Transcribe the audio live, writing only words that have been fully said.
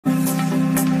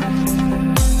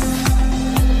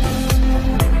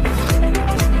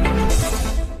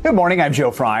Good morning. I'm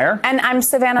Joe Fryer. And I'm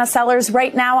Savannah Sellers.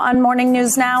 Right now on Morning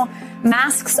News Now,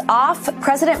 masks off.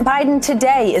 President Biden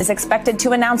today is expected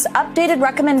to announce updated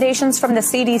recommendations from the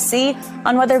CDC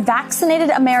on whether vaccinated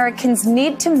Americans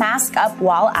need to mask up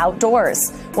while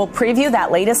outdoors. We'll preview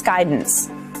that latest guidance.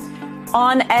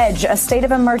 On edge, a state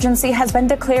of emergency has been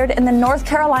declared in the North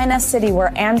Carolina city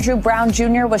where Andrew Brown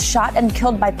Jr. was shot and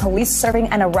killed by police serving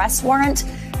an arrest warrant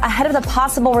ahead of the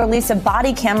possible release of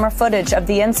body camera footage of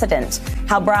the incident.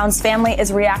 How Brown's family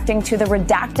is reacting to the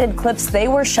redacted clips they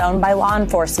were shown by law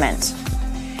enforcement.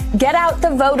 Get out the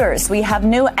voters. We have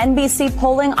new NBC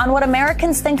polling on what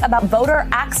Americans think about voter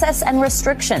access and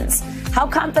restrictions. How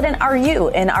confident are you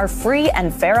in our free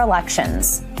and fair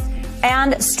elections?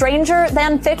 And stranger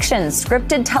than fiction,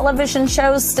 scripted television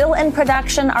shows still in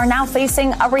production are now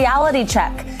facing a reality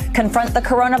check. Confront the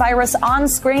coronavirus on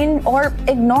screen or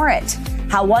ignore it.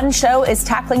 How one show is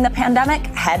tackling the pandemic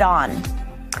head on.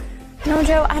 No,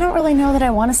 Joe, I don't really know that I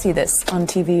want to see this on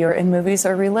TV or in movies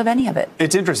or relive any of it.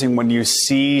 It's interesting when you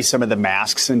see some of the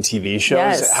masks in TV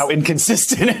shows, how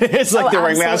inconsistent it is. Like they're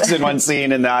wearing masks in one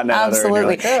scene and not in another.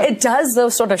 Absolutely. Like, oh. It does, though,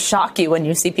 sort of shock you when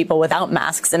you see people without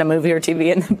masks in a movie or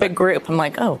TV in a big group. I'm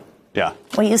like, oh. Yeah.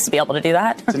 We used to be able to do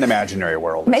that. It's an imaginary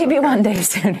world. Maybe one day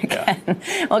soon again.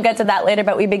 Yeah. We'll get to that later,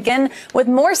 but we begin with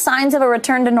more signs of a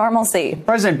return to normalcy.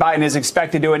 President Biden is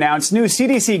expected to announce new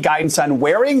CDC guidance on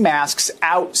wearing masks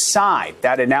outside.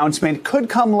 That announcement could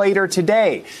come later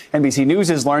today. NBC News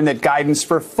has learned that guidance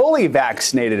for fully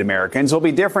vaccinated Americans will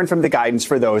be different from the guidance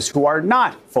for those who are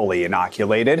not fully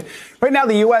inoculated. Right now,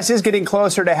 the U.S. is getting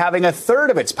closer to having a third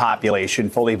of its population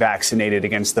fully vaccinated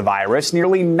against the virus.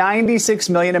 Nearly 96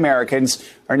 million Americans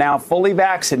are now fully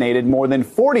vaccinated. More than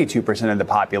 42% of the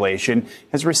population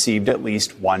has received at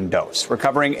least one dose. We're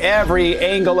covering every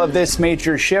angle of this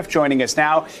major shift. Joining us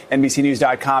now,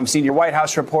 NBCNews.com senior White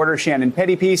House reporter Shannon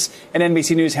Pettypiece and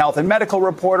NBC News health and medical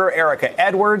reporter Erica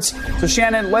Edwards. So,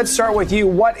 Shannon, let's start with you.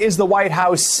 What is the White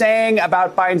House saying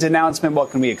about Biden's announcement? What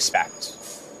can we expect?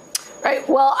 Right.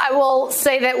 Well, I will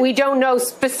say that we don't know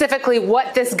specifically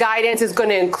what this guidance is going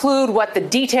to include, what the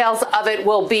details of it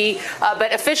will be.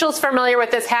 But officials familiar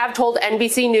with this have told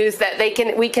NBC News that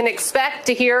we can expect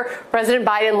to hear President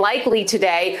Biden likely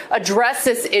today address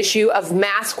this issue of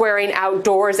mask wearing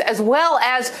outdoors, as well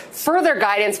as further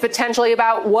guidance potentially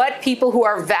about what people who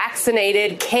are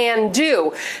vaccinated can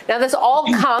do. Now, this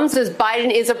all comes as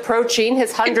Biden is approaching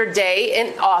his 100th day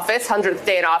in office.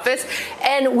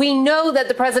 And we know that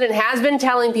the president has been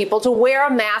telling people to wear a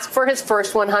mask for his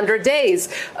first 100 days.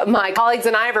 My colleagues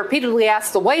and I have repeatedly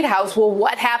asked the White House, well,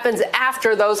 what happens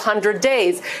after those 100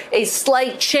 days? A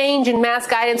slight change in mask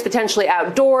guidance, potentially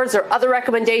outdoors, or other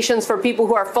recommendations for people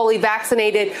who are fully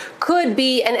vaccinated could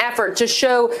be an effort to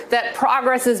show that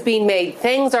progress is being made.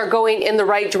 Things are going in the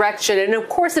right direction. And of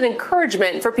course, an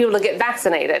encouragement for people to get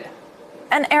vaccinated.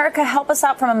 And Erica, help us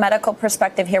out from a medical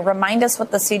perspective here. Remind us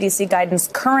what the CDC guidance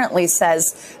currently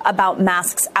says about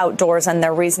masks outdoors and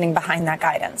their reasoning behind that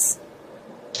guidance.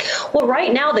 Well,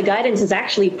 right now, the guidance is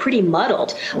actually pretty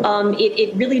muddled.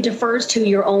 It really defers to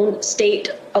your own state,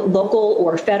 local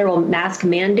or federal mask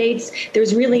mandates.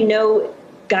 There's really no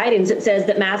guidance that says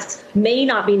that masks may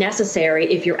not be necessary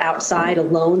if you're outside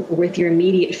alone or with your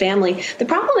immediate family. The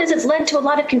problem is it's led to a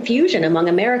lot of confusion among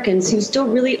Americans who still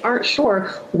really aren't sure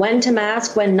when to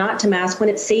mask, when not to mask, when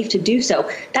it's safe to do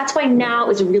so. That's why now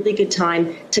is a really good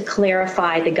time to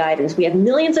clarify the guidance. We have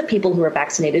millions of people who are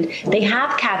vaccinated. They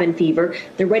have cabin fever.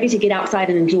 They're ready to get outside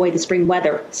and enjoy the spring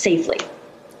weather safely.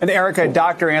 And Erica,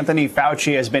 Dr. Anthony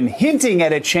Fauci has been hinting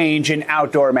at a change in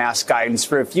outdoor mask guidance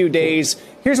for a few days.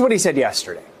 Here's what he said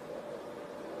yesterday.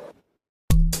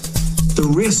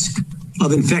 The risk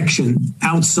of infection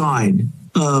outside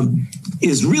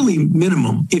is really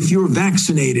minimum. If you're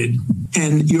vaccinated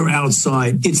and you're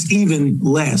outside, it's even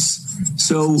less.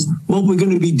 So what we're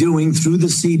going to be doing through the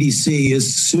CDC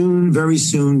is soon, very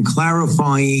soon,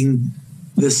 clarifying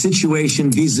the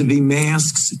situation vis-a-vis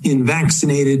masks in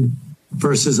vaccinated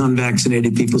versus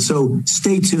unvaccinated people. So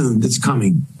stay tuned. It's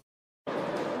coming.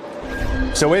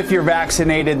 So if you're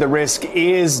vaccinated, the risk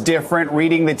is different.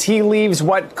 Reading the tea leaves,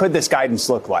 what could this guidance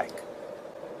look like?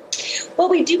 Well,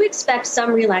 we do expect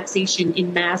some relaxation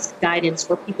in mask guidance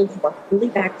for people who are fully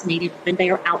vaccinated when they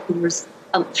are outdoors,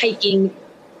 hiking,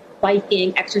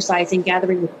 biking, exercising,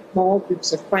 gathering with small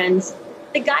groups of friends.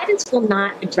 The guidance will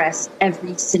not address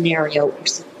every scenario or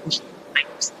situation.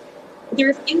 There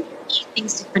are a few key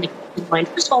things to kind of keep in mind.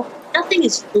 First of all, nothing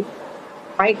is foolproof,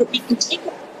 right? But we can take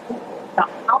a look about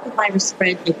how the virus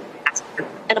spreads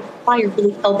and apply a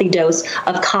really healthy dose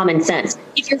of common sense.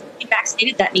 If you're fully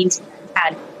vaccinated, that means you've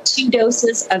had 2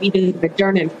 doses of either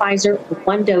Moderna and Pfizer, or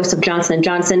 1 dose of Johnson &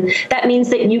 Johnson. That means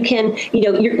that you can,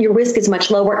 your risk is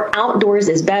much lower. Outdoors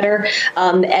is better.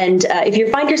 And if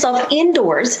you find yourself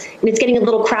indoors and it's getting a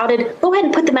little crowded, go ahead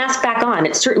and put the mask back on.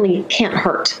 It certainly can't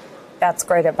hurt. That's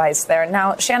great advice there.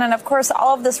 Now, Shannon, of course,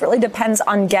 all of this really depends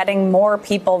on getting more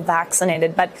people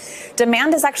vaccinated, but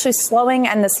demand is actually slowing,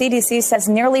 and the CDC says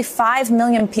nearly 5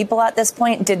 million people at this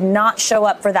point did not show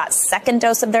up for that second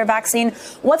dose of their vaccine.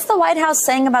 What's the White House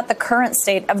saying about the current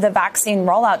state of the vaccine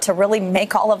rollout to really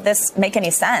make all of this make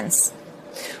any sense?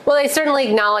 Well, they certainly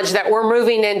acknowledge that we're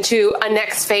moving into a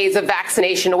next phase of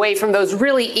vaccination away from those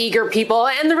really eager people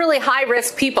and the really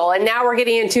high-risk people. And now we're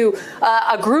getting into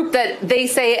a group that they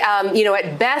say,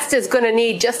 at best is going to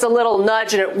need just a little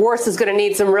nudge, and at worst is going to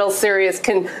need some real serious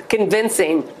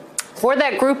convincing. For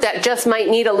that group that just might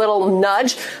need a little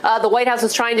nudge, the White House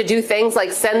is trying to do things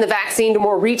like send the vaccine to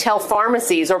more retail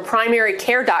pharmacies or primary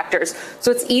care doctors,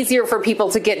 so it's easier for people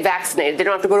to get vaccinated. They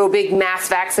don't have to go to a big mass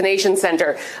vaccination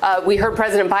center. We heard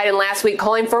President Biden last week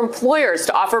calling for employers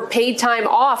to offer paid time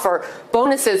off or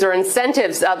bonuses or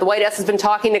incentives. The White House has been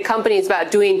talking to companies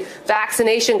about doing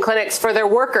vaccination clinics for their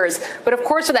workers. But of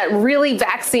course, for that really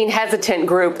vaccine hesitant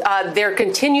group, there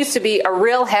continues to be a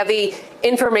real heavy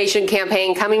information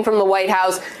campaign coming from the White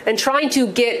House and trying to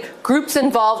get groups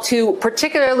involved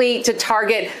particularly to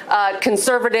target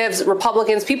conservatives,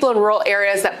 Republicans, people in rural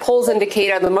areas that polls indicate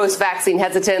are the most vaccine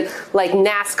hesitant, like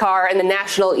NASCAR and the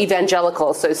National Evangelical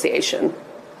Association.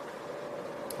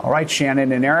 All right,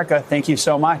 Shannon and Erica, thank you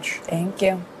so much. Thank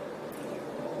you.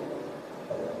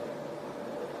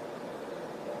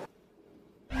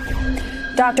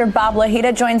 Dr. Bob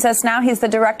Lahita joins us now. He's the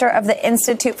director of the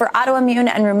Institute for Autoimmune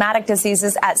and Rheumatic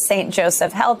Diseases at St.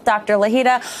 Joseph Health. Dr.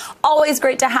 Lahita, always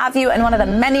great to have you. And one of the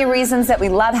many reasons that we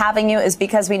love having you is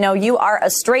because we know you are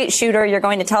a straight shooter. You're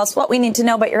going to tell us what we need to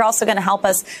know, but you're also going to help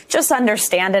us just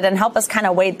understand it and help us kind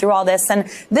of wade through all this. And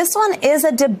this one is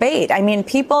a debate. I mean,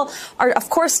 people are, of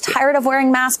course, tired of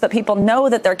wearing masks, but people know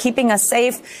that they're keeping us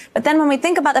safe. But then when we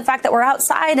think about the fact that we're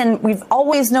outside and we've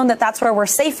always known that that's where we're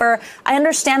safer, I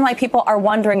understand why people are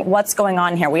wondering what's going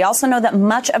on here. We also know that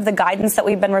much of the guidance that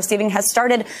we've been receiving has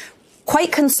started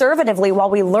quite conservatively while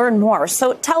we learn more.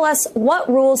 So tell us, what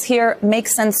rules here make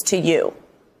sense to you?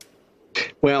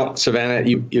 Well, Savannah,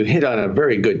 you hit on a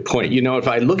very good point. If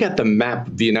I look at the map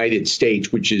of the United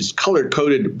States, which is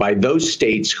color-coded by those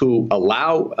states who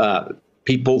allow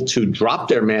people to drop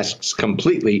their masks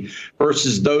completely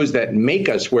versus those that make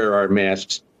us wear our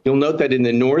masks, you'll note that in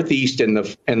the Northeast and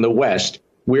the West,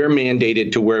 we're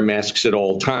mandated to wear masks at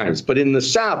all times. But in the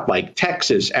South, like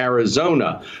Texas,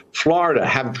 Arizona, Florida,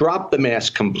 have dropped the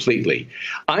mask completely.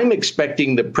 I'm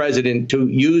expecting the president to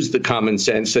use the common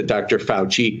sense that Dr.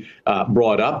 Fauci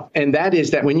brought up, and that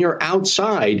is that when you're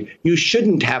outside, you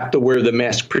shouldn't have to wear the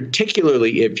mask,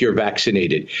 particularly if you're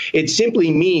vaccinated. It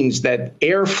simply means that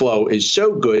airflow is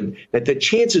so good that the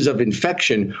chances of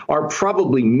infection are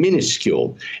probably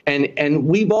minuscule. And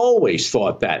we've always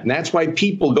thought that. And that's why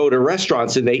people go to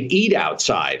restaurants and they eat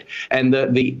outside, and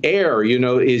the air,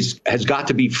 has got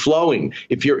to be flowing.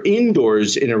 If you're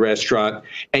indoors in a restaurant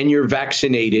and you're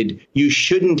vaccinated, you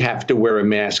shouldn't have to wear a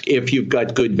mask if you've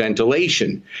got good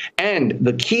ventilation. And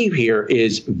the key here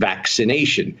is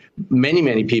vaccination.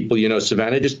 Many people,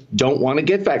 Savannah, just don't want to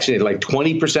get vaccinated, like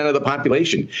 20% of the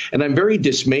population. And I'm very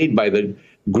dismayed by the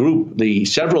group, the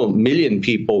several million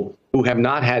people who have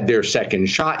not had their second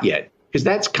shot yet, because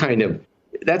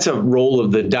that's a roll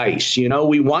of the dice.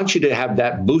 We want you to have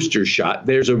that booster shot.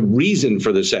 There's a reason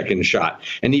for the second shot.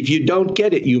 And if you don't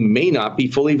get it, you may not be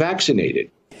fully vaccinated.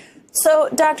 So,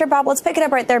 Dr. Bob, let's pick it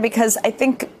up right there, because I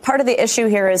think part of the issue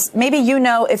here is maybe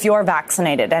if you're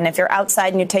vaccinated, and if you're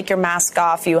outside and you take your mask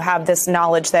off, you have this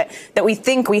knowledge that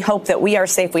we hope that we are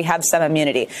safe, we have some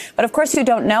immunity. But of course, you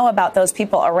don't know about those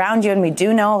people around you. And we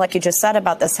do know, like you just said,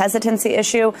 about this hesitancy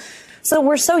issue. So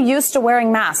we're so used to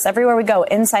wearing masks everywhere we go,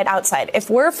 inside, outside. If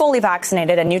we're fully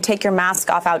vaccinated and you take your mask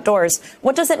off outdoors,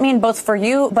 what does it mean both for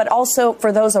you, but also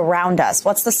for those around us?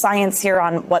 What's the science here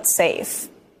on what's safe?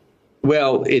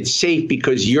 Well, it's safe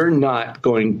because you're not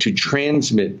going to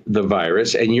transmit the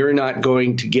virus and you're not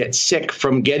going to get sick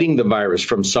from getting the virus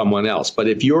from someone else. But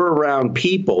if you're around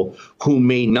people who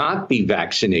may not be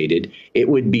vaccinated, it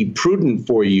would be prudent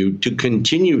for you to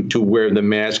continue to wear the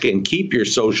mask and keep your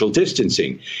social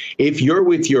distancing. If you're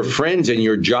with your friends and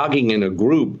you're jogging in a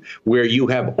group where you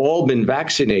have all been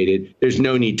vaccinated, there's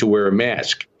no need to wear a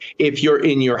mask. If you're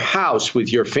in your house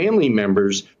with your family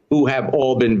members who have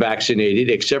all been vaccinated,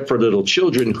 except for little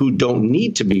children who don't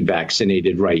need to be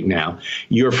vaccinated right now.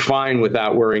 You're fine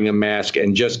without wearing a mask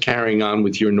and just carrying on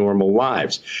with your normal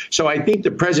lives. So I think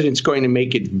the president's going to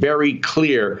make it very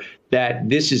clear that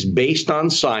this is based on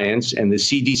science and the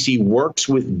CDC works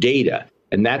with data.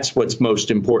 And that's what's most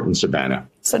important, Savannah.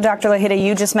 So, Dr. Lahita,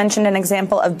 you just mentioned an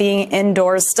example of being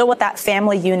indoors, still with that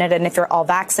family unit, and if you're all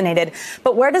vaccinated.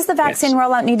 But where does the vaccine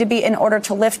rollout need to be in order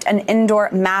to lift an indoor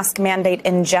mask mandate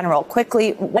in general?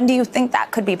 Quickly, when do you think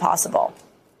that could be possible?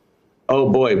 Oh,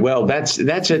 boy. Well, that's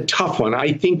a tough one.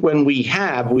 I think when we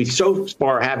so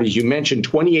far have, as you mentioned,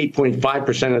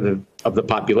 28.5% of the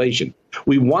population.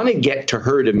 We want to get to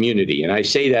herd immunity, and I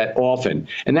say that often,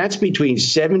 and that's between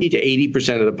 70 to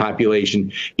 80% of the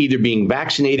population either being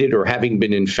vaccinated or having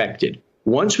been infected.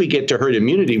 Once we get to herd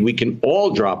immunity, we can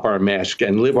all drop our mask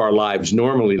and live our lives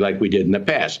normally like we did in the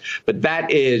past. But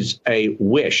that is a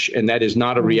wish, and that is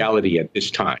not a reality at this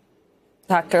time.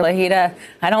 Dr. Lahita,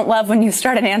 I don't love when you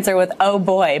start an answer with, oh,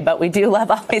 boy, but we do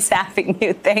love always having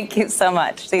you. Thank you so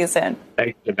much. See you soon.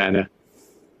 Thanks, Savannah.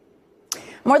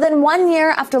 More than 1 year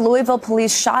after Louisville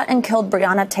police shot and killed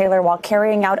Breonna Taylor while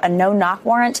carrying out a no-knock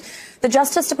warrant, the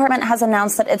Justice Department has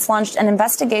announced that it's launched an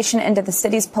investigation into the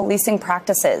city's policing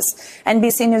practices.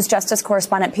 NBC News Justice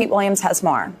correspondent Pete Williams has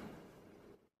more.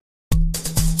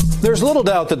 There's little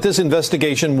doubt that this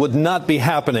investigation would not be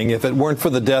happening if it weren't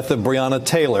for the death of Breonna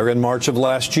Taylor in March of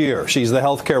last year. She's the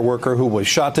healthcare worker who was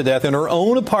shot to death in her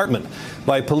own apartment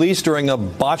by police during a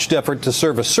botched effort to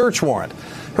serve a search warrant.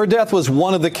 Her death was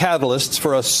one of the catalysts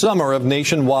for a summer of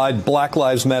nationwide Black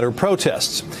Lives Matter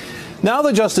protests. Now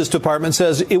the Justice Department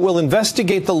says it will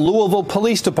investigate the Louisville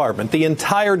Police Department, the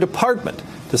entire department,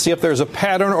 to see if there's a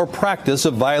pattern or practice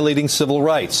of violating civil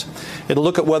rights. It'll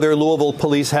look at whether Louisville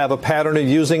police have a pattern of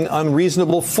using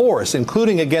unreasonable force,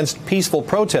 including against peaceful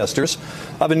protesters,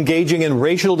 of engaging in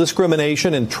racial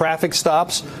discrimination in traffic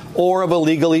stops, or of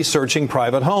illegally searching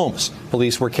private homes.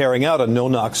 Police were carrying out a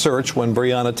no-knock search when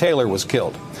Breonna Taylor was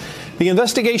killed. The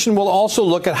investigation will also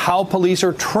look at how police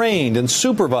are trained and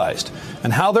supervised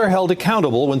and how they're held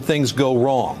accountable when things go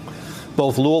wrong.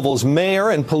 Both Louisville's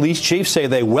mayor and police chief say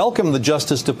they welcome the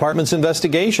Justice Department's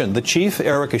investigation. The chief,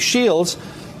 Erica Shields,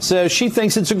 says she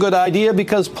thinks it's a good idea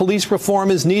because police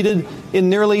reform is needed in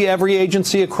nearly every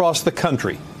agency across the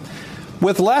country.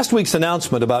 With last week's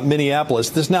announcement about Minneapolis,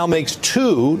 this now makes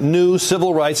 2 new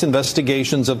civil rights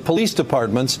investigations of police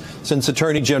departments since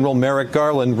Attorney General Merrick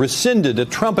Garland rescinded a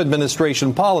Trump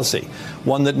administration policy,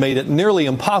 one that made it nearly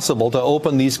impossible to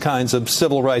open these kinds of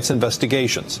civil rights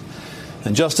investigations.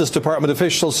 And Justice Department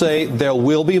officials say there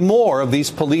will be more of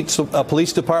these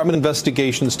police department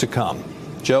investigations to come.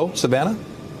 Joe, Savannah?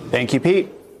 Thank you, Pete.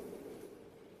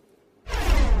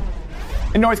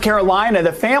 In North Carolina,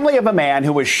 the family of a man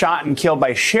who was shot and killed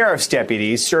by sheriff's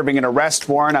deputies serving an arrest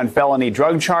warrant on felony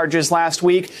drug charges last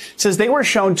week says they were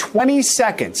shown 20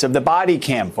 seconds of the body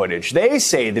cam footage. They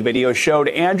say the video showed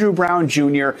Andrew Brown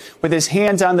Jr. with his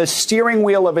hands on the steering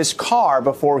wheel of his car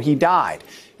before he died.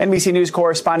 NBC News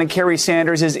correspondent Kerry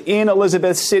Sanders is in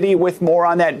Elizabeth City with more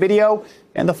on that video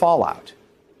and the fallout.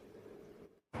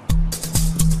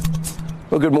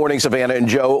 Well, good morning, Savannah and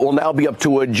Joe. It will now be up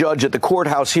to a judge at the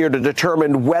courthouse here to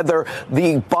determine whether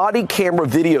the body camera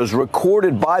videos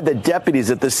recorded by the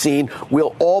deputies at the scene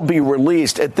will all be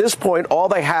released. At this point, all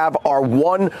they have are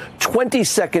one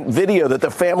 20-second video that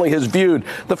the family has viewed.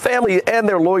 The family and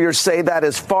their lawyers say that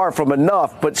is far from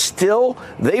enough, but still,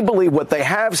 they believe what they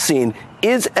have seen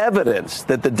is evidence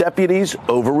that the deputies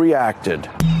overreacted.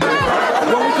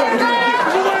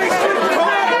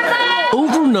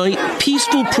 Overnight,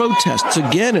 peaceful protests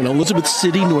again in Elizabeth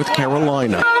City, North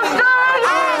Carolina.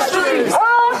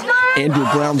 Andrew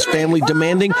Brown's family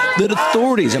demanding that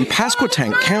authorities in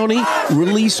Pasquotank County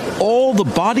release all the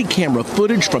body camera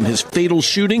footage from his fatal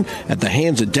shooting at the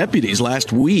hands of deputies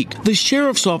last week. The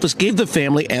sheriff's office gave the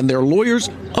family and their lawyers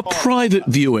a private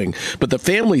viewing, but the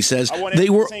family says they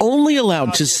were only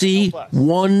allowed to see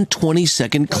one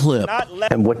 20-second clip.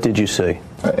 And what did you see?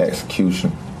 An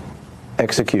execution.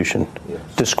 Execution. Yes.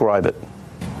 Describe it.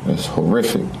 It's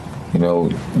horrific. You know,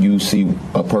 you see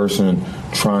a person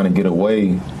trying to get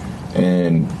away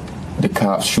and the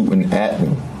cops shooting at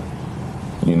them.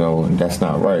 You know, and that's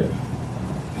not right.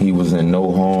 He was in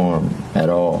no harm at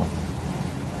all.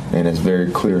 And it's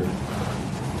very clear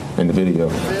in the video.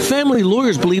 Family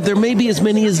lawyers believe there may be as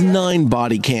many as 9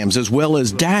 body cams as well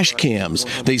as dash cams.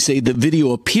 They say the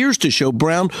video appears to show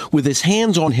Brown with his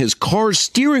hands on his car's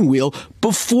steering wheel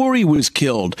before he was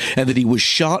killed and that he was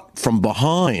shot from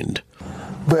behind.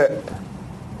 But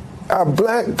a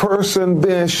black person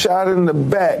being shot in the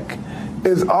back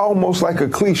is almost like a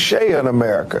cliche in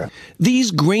America.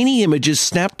 These grainy images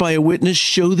snapped by a witness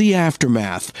show the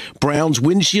aftermath. Brown's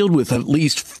windshield with at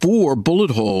least 4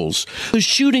 bullet holes. The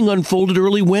shooting unfolded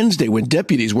early Wednesday when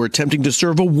deputies were attempting to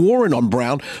serve a warrant on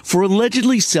Brown for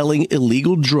allegedly selling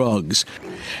illegal drugs.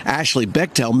 Ashley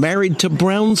Bechtel, married to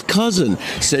Brown's cousin,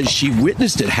 says she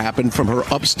witnessed it happen from her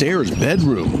upstairs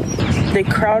bedroom. They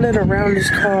crowded around his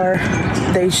car.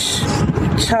 They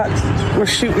were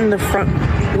shooting the front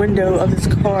window of his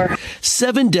car.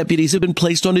 7 deputies have been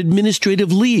placed on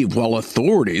administrative leave while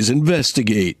authorities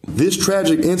investigate. This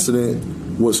tragic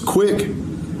incident was quick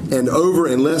and over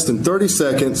in less than 30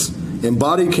 seconds, and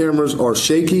body cameras are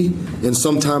shaky and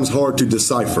sometimes hard to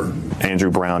decipher.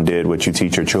 Andrew Brown did what you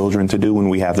teach your children to do when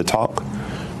we have the talk,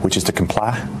 which is to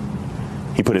comply.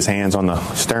 He put his hands on the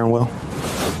steering wheel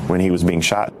when he was being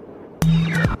shot.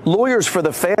 Lawyers for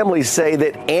the family say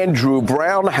that Andrew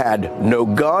Brown had no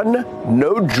gun,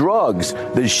 no drugs.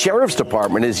 The sheriff's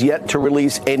department is yet to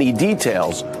release any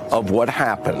details of what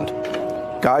happened.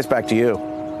 Guys, back to you.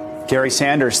 Gary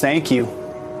Sanders, thank you.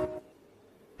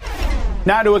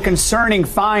 Now to a concerning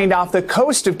find off the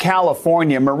coast of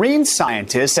California. Marine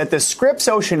scientists at the Scripps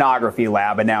Oceanography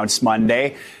Lab announced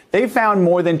Monday they found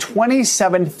more than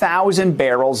 27,000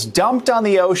 barrels dumped on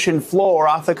the ocean floor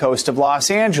off the coast of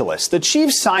Los Angeles. The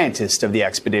chief scientist of the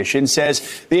expedition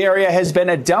says the area has been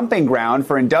a dumping ground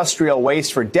for industrial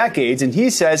waste for decades, and he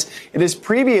says it has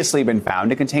previously been found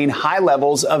to contain high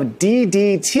levels of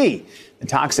DDT. The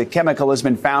toxic chemical has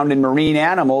been found in marine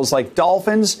animals like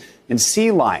dolphins and sea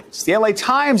lions. The LA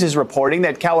Times is reporting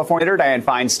that California Senator Dianne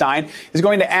Feinstein is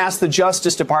going to ask the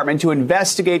Justice Department to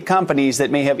investigate companies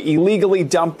that may have illegally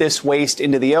dumped this waste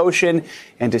into the ocean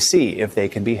and to see if they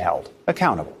can be held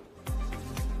accountable.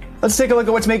 Let's take a look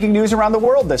at what's making news around the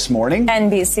world this morning.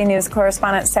 NBC News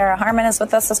correspondent Sarah Harmon is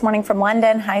with us this morning from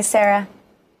London. Hi, Sarah.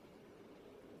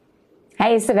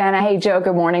 Hey, Savannah. Hey, Joe.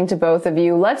 Good morning to both of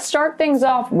you. Let's start things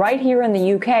off right here in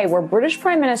the UK, where British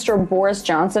Prime Minister Boris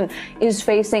Johnson is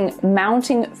facing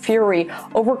mounting fury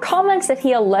over comments that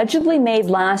he allegedly made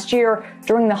last year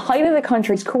during the height of the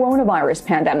country's coronavirus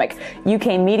pandemic.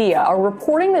 UK media are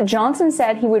reporting that Johnson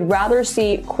said he would rather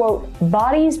see, quote,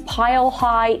 bodies pile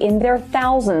high in their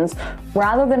thousands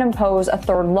rather than impose a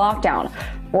third lockdown.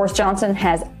 Boris Johnson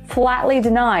has flatly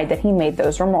denied that he made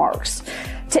those remarks.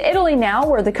 To Italy now,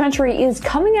 where the country is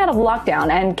coming out of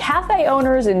lockdown, and cafe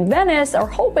owners in Venice are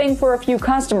hoping for a few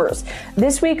customers.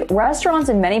 This week, restaurants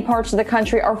in many parts of the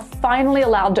country are finally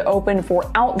allowed to open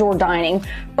for outdoor dining,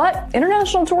 but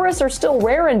international tourists are still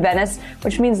rare in Venice,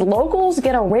 which means locals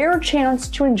get a rare chance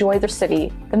to enjoy the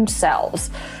city themselves.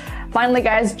 Finally,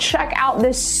 guys, check out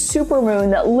this supermoon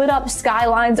that lit up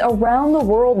skylines around the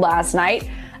world last night.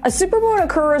 A supermoon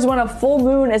occurs when a full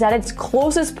moon is at its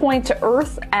closest point to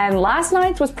Earth, and last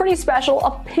night's was pretty special,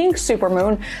 a pink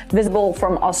supermoon visible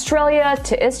from Australia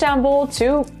to Istanbul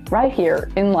to right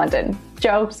here in London.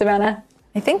 Joe, Savannah?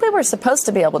 I think we were supposed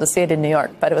to be able to see it in New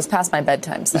York, but it was past my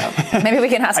bedtime, so maybe we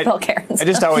can ask Bill Cairns. I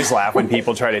just always laugh when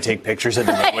people try to take pictures of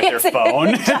the moon with their phone.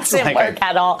 It doesn't work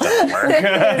at all. Doesn't work. It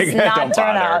does not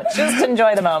turn out. Just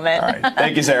enjoy the moment. All right.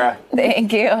 Thank you, Sarah.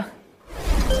 Thank you.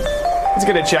 Let's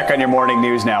get a check on your morning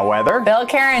news now. Weather. Bill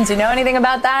Cairns, you know anything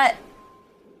about that?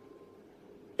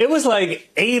 It was like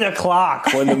 8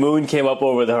 o'clock when the moon came up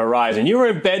over the horizon. You were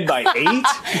in bed by 8?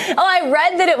 Oh, I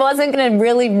read that it wasn't going to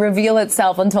really reveal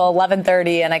itself until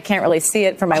 11:30, and I can't really see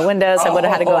it from my windows. I would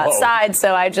have had to go outside,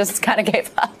 so I just kind of gave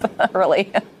up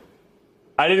early.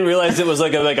 I didn't realize it was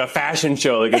like a fashion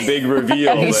show, like a big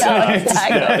reveal.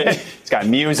 It's got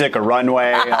music, a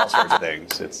runway, all sorts of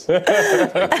things.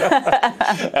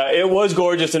 It was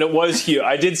gorgeous, and it was huge.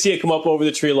 I did see it come up over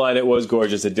the tree line. It was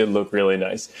gorgeous. It did look really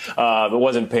nice. It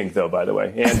wasn't pink, though, by the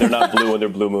way. And they're not blue when they're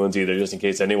blue moons either, just in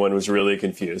case anyone was really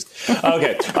confused.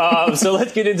 Okay, so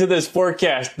let's get into this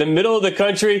forecast. The middle of the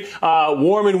country,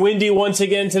 warm and windy once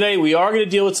again today. We are going to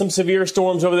deal with some severe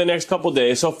storms over the next couple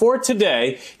days. So for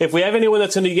today, if we have anyone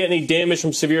that's going to get any damage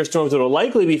from severe storms, it will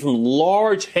likely be from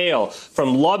large hail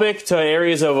from Lubbock to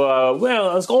areas of,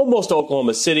 it's almost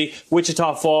Oklahoma City,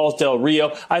 Wichita Falls, Del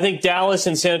Rio. I think Dallas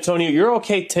and San Antonio, you're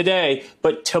okay today,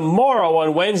 but tomorrow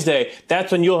on Wednesday,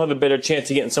 that's when you'll have a better chance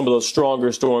of getting some of those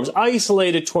stronger storms.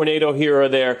 Isolated tornado here or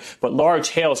there, but large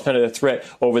hail is kind of the threat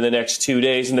over the next 2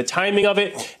 days. And the timing of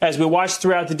it, as we watch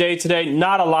throughout the day today,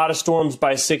 not a lot of storms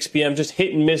by 6 p.m., just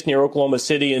hit and miss near Oklahoma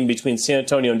City and between San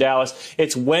Antonio and Dallas.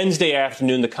 It's Wednesday afternoon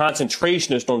afternoon, the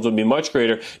concentration of storms will be much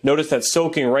greater. Notice that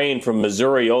soaking rain from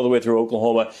Missouri all the way through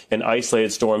Oklahoma and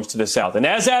isolated storms to the south. And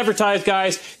as advertised,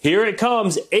 guys, here it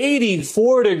comes.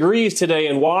 84 degrees today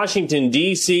in Washington,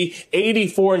 D.C.,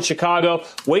 84 in Chicago.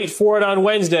 Wait for it on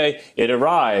Wednesday. It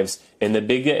arrives in the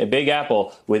Big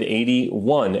Apple with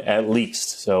 81 at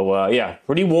least. So, yeah,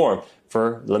 pretty warm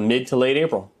for mid to late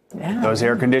April. Yeah. Those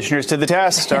air conditioners to the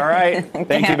test. All right.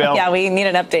 Thank you, Bill. Yeah, we need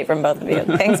an update from both of you.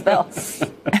 Thanks, Bill.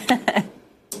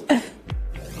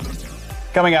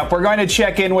 Coming up, we're going to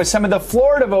check in with some of the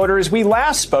Florida voters we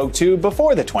last spoke to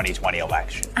before the 2020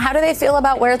 election. How do they feel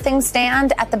about where things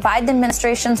stand at the Biden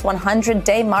administration's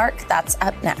 100-day mark? That's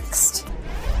up next.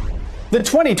 The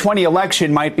 2020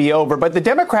 election might be over, but the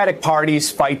Democratic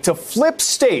Party's fight to flip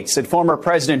states that former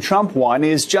President Trump won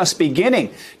is just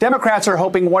beginning. Democrats are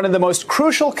hoping one of the most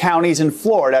crucial counties in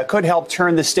Florida could help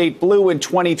turn the state blue in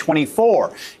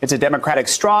 2024. It's a Democratic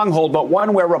stronghold, but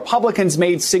one where Republicans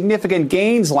made significant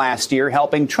gains last year,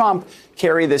 helping Trump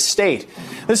carry the state.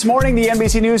 This morning, the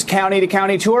NBC News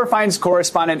county-to-county tour finds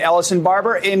correspondent Ellison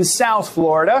Barber in South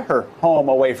Florida, her home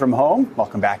away from home.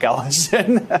 Welcome back,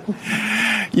 Ellison.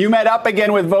 You met up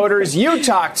again with voters you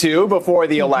talked to before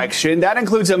the election. That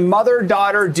includes a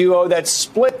mother-daughter duo that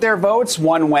split their votes.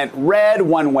 One went red,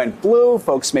 one went blue.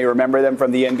 Folks may remember them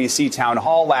from the NBC town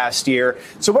hall last year.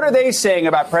 So what are they saying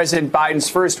about President Biden's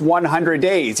first 100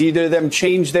 days? Either of them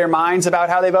changed their minds about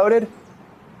how they voted?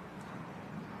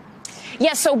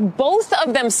 Yes, so both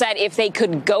of them said if they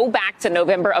could go back to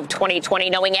November of 2020,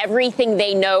 knowing everything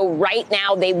they know right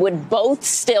now, they would both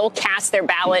still cast their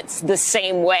ballots the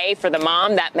same way. For the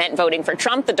mom, that meant voting for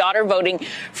Trump, the daughter voting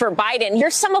for Biden.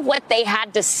 Here's some of what they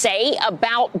had to say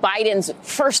about Biden's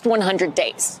first 100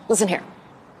 days. Listen here.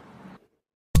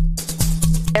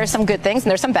 There's some good things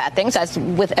and there's some bad things, as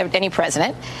with any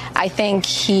president. I think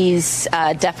he's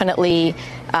definitely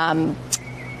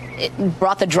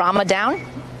brought the drama down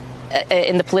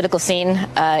in the political scene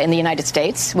in the United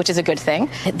States, which is a good thing.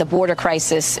 The border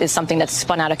crisis is something that's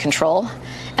spun out of control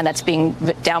and that's being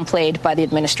downplayed by the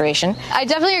administration. I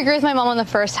definitely agree with my mom on the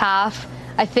first half.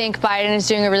 I think Biden is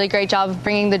doing a really great job of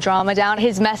bringing the drama down.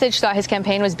 His message throughout his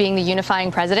campaign was being the unifying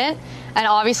president. And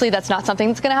obviously that's not something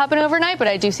that's going to happen overnight, but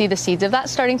I do see the seeds of that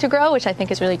starting to grow, which I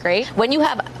think is really great. When you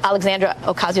have Alexandria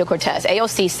Ocasio-Cortez,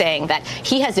 AOC, saying that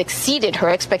he has exceeded her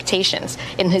expectations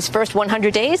in his first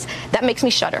 100 days, that makes me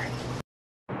shudder.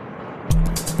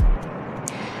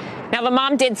 Now, the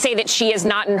mom did say that she is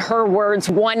not, in her words,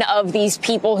 one of these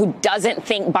people who doesn't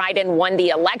think Biden won the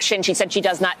election. She said she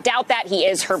does not doubt that. He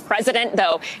is her president,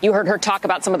 though. You heard her talk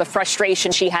about some of the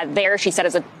frustration she had there. She said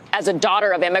as a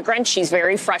daughter of immigrants, she's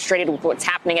very frustrated with what's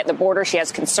happening at the border. She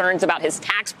has concerns about his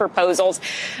tax proposals.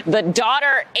 The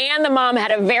daughter and the mom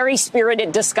had a very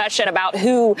spirited discussion about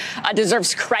who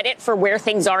deserves credit for where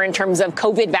things are in terms of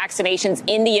COVID vaccinations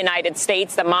in the United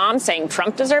States. The mom saying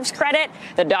Trump deserves credit.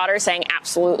 The daughter saying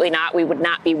absolutely not. We would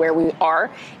not be where we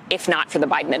are if not for the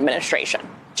Biden administration.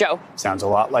 Joe? Sounds a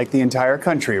lot like the entire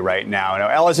country right now. Now,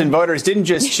 Ellison, voters didn't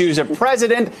just choose a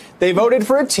president. They voted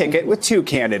for a ticket with two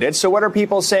candidates. So what are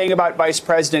people saying about Vice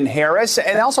President Harris?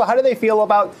 And also, how do they feel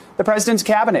about the president's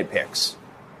cabinet picks?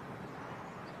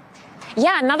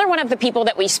 Yeah, another one of the people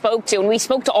that we spoke to, and we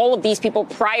spoke to all of these people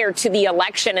prior to the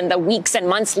election and the weeks and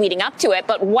months leading up to it.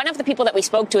 But one of the people that we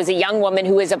spoke to is a young woman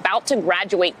who is about to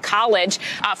graduate college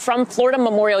from Florida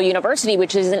Memorial University,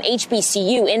 which is an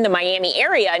HBCU in the Miami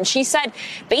area. And she said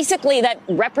basically that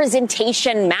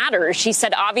representation matters. She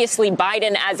said, obviously,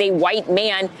 Biden, as a white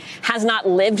man, has not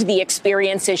lived the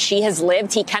experiences she has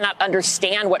lived. He cannot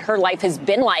understand what her life has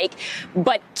been like.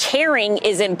 But caring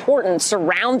is important,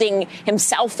 surrounding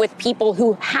himself with people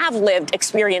who have lived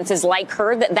experiences like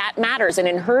her, that matters. And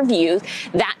in her view,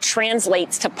 that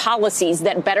translates to policies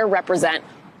that better represent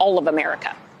all of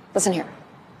America. Listen here.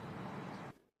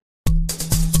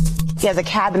 He has a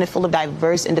cabinet full of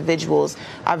diverse individuals.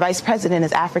 Our vice president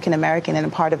is African American and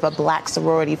a part of a black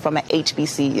sorority from an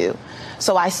HBCU.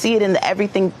 So I see it in the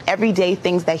everyday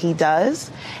things that he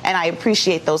does, and I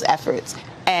appreciate those efforts.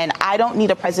 And I don't need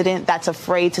a president that's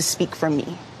afraid to speak for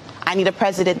me. I need a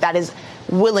president that is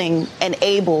willing and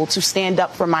able to stand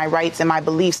up for my rights and my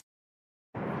beliefs.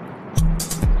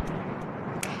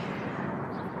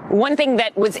 One thing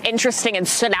that was interesting and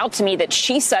stood out to me that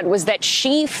she said was that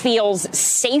she feels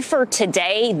safer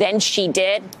today than she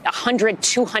did 100,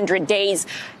 200 days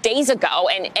ago.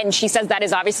 And she says that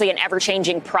is obviously an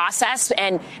ever-changing process.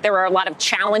 And there are a lot of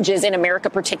challenges in America,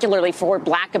 particularly for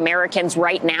Black Americans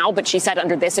right now. But she said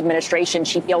under this administration,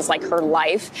 she feels like her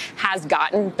life has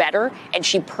gotten better and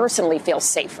she personally feels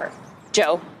safer.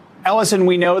 Joe? Ellison,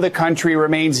 we know the country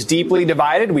remains deeply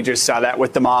divided. We just saw that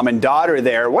with the mom and daughter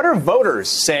there. What are voters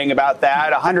saying about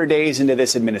that 100 days into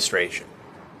this administration?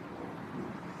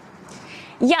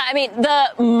 Yeah, I mean,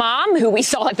 the mom who we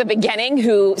saw at the beginning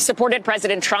who supported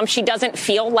President Trump, she doesn't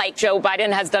feel like Joe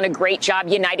Biden has done a great job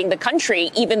uniting the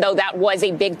country, even though that was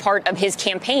a big part of his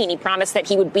campaign. He promised that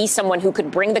he would be someone who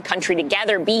could bring the country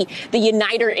together, be the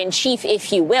uniter in chief,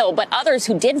 if you will. But others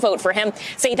who did vote for him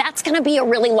say that's going to be a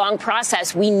really long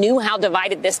process. We knew how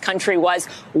divided this country was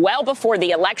well before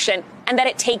the election and that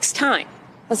it takes time.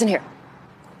 Listen here.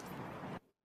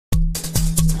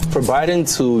 For Biden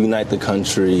to unite the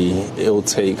country, it will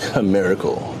take a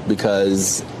miracle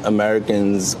because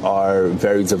Americans are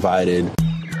very divided.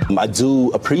 I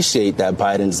do appreciate that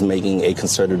Biden's making a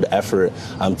concerted effort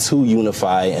to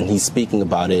unify, and he's speaking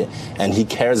about it, and he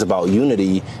cares about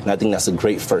unity, and I think that's a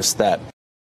great first step.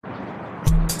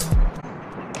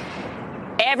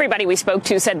 Everybody we spoke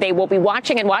to said they will be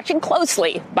watching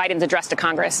closely Biden's address to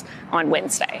Congress on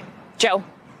Wednesday. Joe?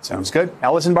 Sounds good.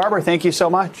 Ellison Barber, thank you so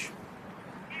much.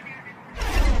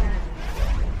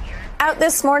 Out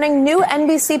this morning, new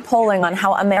NBC polling on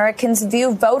how Americans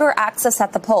view voter access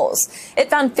at the polls. It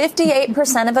found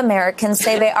 58% of Americans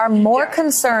say they are more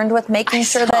concerned with making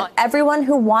sure that everyone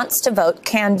who wants to vote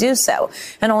can do so.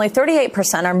 And only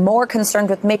 38% are more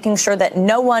concerned with making sure that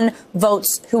no one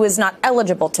votes who is not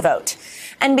eligible to vote.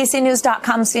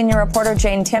 NBCNews.com senior reporter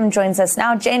Jane Tim joins us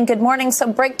now. Jane, good morning. So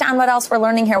break down what else we're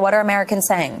learning here. What are Americans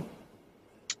saying?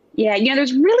 Yeah,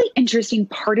 there's really interesting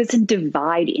partisan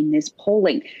divide in this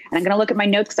polling. And I'm going to look at my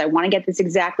notes because I want to get this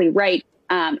exactly right.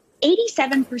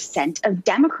 87% of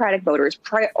Democratic voters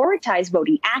prioritize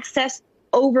voting access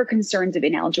over concerns of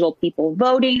ineligible people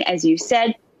voting. As you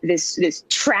said, this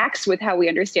tracks with how we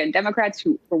understand Democrats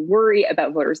who worry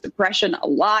about voter suppression a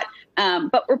lot.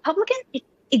 But Republicans, it's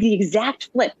the exact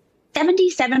flip.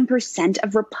 77%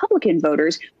 of Republican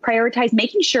voters prioritize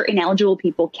making sure ineligible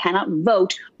people cannot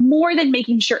vote more than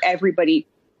making sure everybody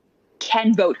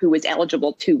can vote who is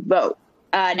eligible to vote.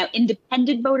 Now,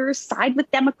 independent voters side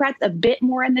with Democrats a bit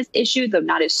more on this issue, though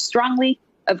not as strongly.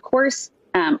 Of course,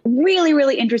 really,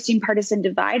 really interesting partisan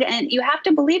divide. And you have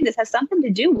to believe this has something to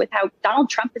do with how Donald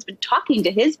Trump has been talking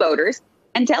to his voters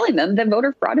and telling them that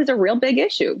voter fraud is a real big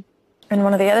issue. And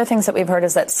one of the other things that we've heard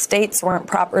is that states weren't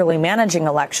properly managing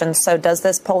elections. So does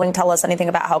this polling tell us anything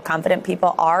about how confident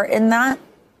people are in that?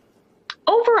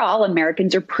 Overall,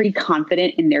 Americans are pretty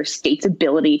confident in their state's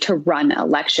ability to run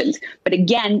elections. But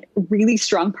again, really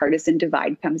strong partisan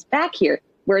divide comes back here,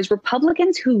 whereas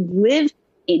Republicans who live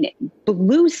in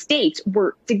blue states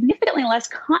were significantly less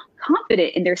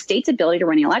confident in their state's ability to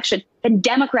run the election than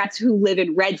Democrats who live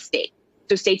in red states,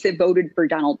 so states that voted for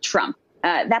Donald Trump.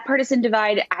 That partisan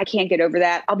divide, I can't get over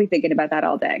that. I'll be thinking about that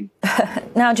all day.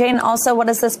 Now, Jane, also, what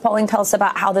does this polling tell us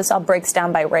about how this all breaks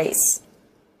down by race?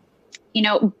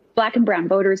 Black and brown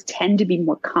voters tend to be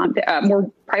more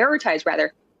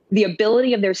prioritize the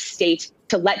ability of their state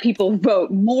to let people vote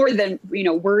more than,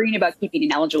 worrying about keeping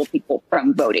ineligible people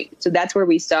from voting. So that's where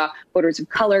we saw voters of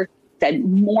color said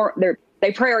more,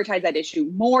 they prioritize that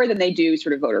issue more than they do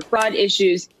sort of voter fraud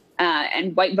issues.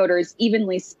 And white voters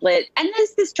evenly split. And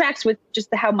this tracks with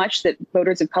just how much that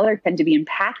voters of color tend to be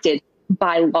impacted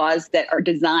by laws that are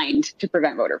designed to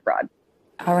prevent voter fraud.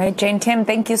 All right, Jane Tim,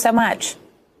 thank you so much.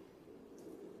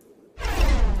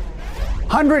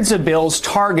 Hundreds of bills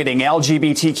targeting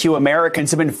LGBTQ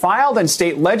Americans have been filed in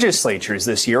state legislatures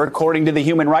this year, according to the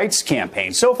Human Rights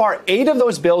Campaign. So far, 8 of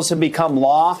those bills have become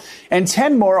law, and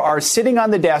 10 more are sitting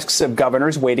on the desks of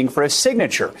governors waiting for a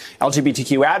signature.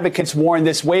 LGBTQ advocates warn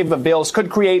this wave of bills could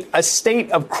create a state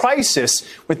of crisis,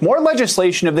 with more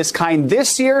legislation of this kind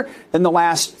this year than the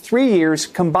last 3 years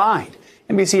combined.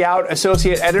 NBC Out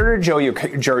Associate Editor Joe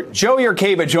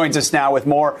Yerkeva joins us now with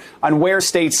more on where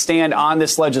states stand on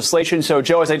this legislation. So,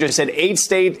 Joe, as I just said,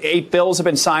 8 bills have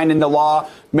been signed into law.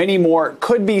 Many more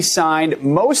could be signed.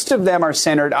 Most of them are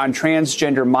centered on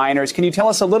transgender minors. Can you tell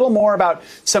us a little more about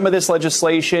some of this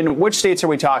legislation? Which states are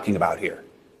we talking about here?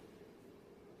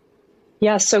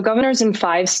 Yeah, so governors in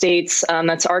 5 states,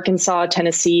 that's Arkansas,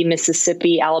 Tennessee,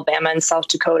 Mississippi, Alabama, and South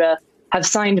Dakota, have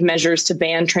signed measures to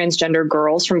ban transgender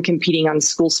girls from competing on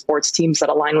school sports teams that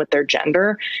align with their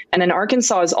gender. And then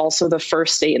Arkansas is also the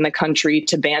first state in the country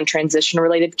to ban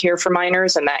transition-related care for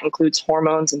minors, and that includes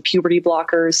hormones and puberty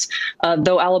blockers,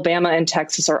 though Alabama and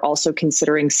Texas are also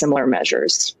considering similar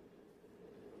measures.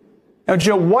 Now,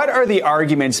 Joe, what are the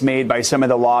arguments made by some of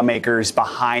the lawmakers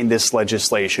behind this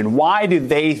legislation? Why do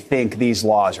they think these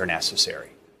laws are necessary?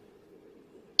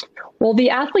 Well,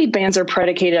 the athlete bans are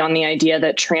predicated on the idea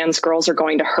that trans girls are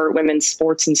going to hurt women's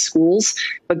sports and schools,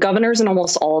 but governors in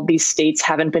almost all of these states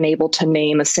haven't been able to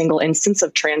name a single instance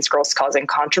of trans girls causing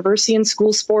controversy in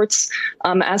school sports.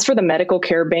 As for the medical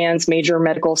care bans, major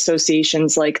medical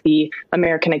associations like the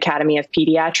American Academy of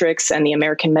Pediatrics and the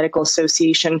American Medical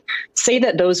Association say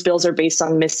that those bills are based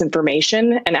on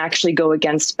misinformation and actually go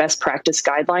against best practice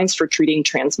guidelines for treating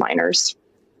trans minors.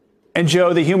 And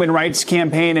Joe, the Human Rights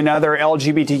Campaign and other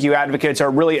LGBTQ advocates are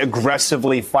really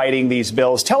aggressively fighting these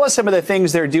bills. Tell us some of the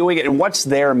things they're doing and what's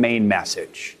their main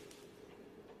message.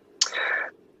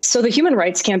 So the Human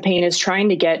Rights Campaign is trying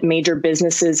to get major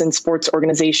businesses and sports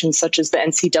organizations such as the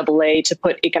NCAA to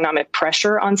put economic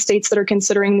pressure on states that are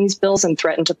considering these bills and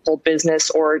threaten to pull business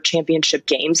or championship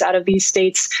games out of these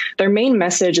states. Their main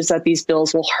message is that these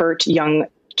bills will hurt young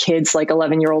kids like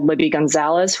 11-year-old Libby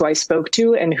Gonzalez, who I spoke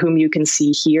to and whom you can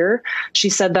see here. She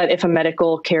said that if a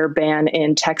medical care ban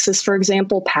in Texas, for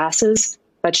example, passes,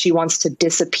 that she wants to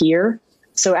disappear.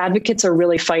 So advocates are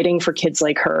really fighting for kids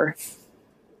like her.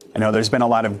 I know there's been a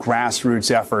lot of grassroots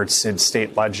efforts in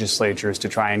state legislatures to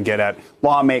try and get at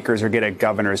lawmakers or get at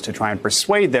governors to try and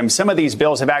persuade them. Some of these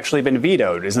bills have actually been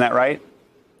vetoed. Isn't that right?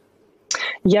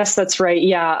 Yes, that's right.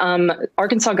 Yeah.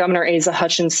 Arkansas Governor Asa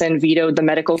Hutchinson vetoed the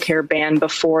medical care ban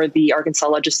before the Arkansas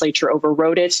legislature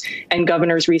overrode it. And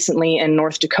governors recently in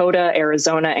North Dakota,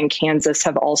 Arizona, and Kansas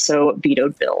have also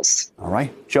vetoed bills. All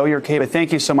right. Joe Yerkeba,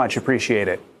 thank you so much. Appreciate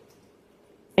it.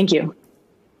 Thank you.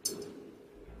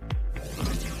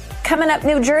 Coming up,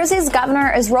 New Jersey's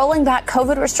governor is rolling back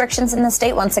COVID restrictions in the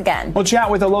state once again. We'll chat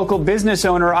with a local business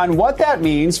owner on what that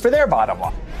means for their bottom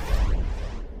line.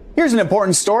 Here's an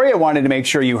important story I wanted to make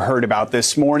sure you heard about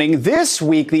this morning. This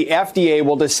week, the FDA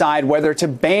will decide whether to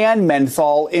ban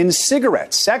menthol in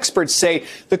cigarettes. Experts say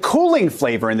the cooling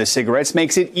flavor in the cigarettes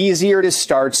makes it easier to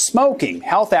start smoking.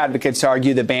 Health advocates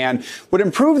argue the ban would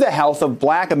improve the health of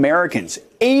Black Americans.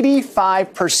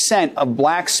 85% of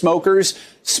Black smokers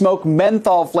smoke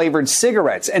menthol-flavored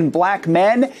cigarettes, and Black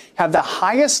men have the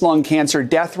highest lung cancer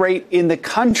death rate in the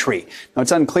country. Now,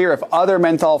 it's unclear if other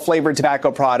menthol-flavored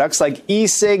tobacco products like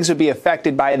e-cigs would be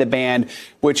affected by the ban,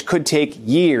 which could take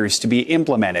years to be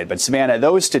implemented. But, Savannah,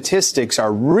 those statistics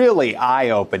are really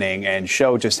eye-opening and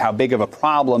show just how big of a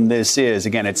problem this is.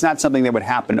 Again, it's not something that would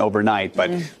happen overnight,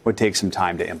 but would take some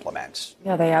time to implement.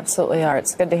 Yeah, they absolutely are.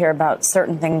 It's good to hear about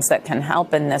certain things that can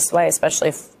help in this way, especially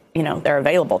if, you know, they're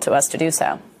available to us to do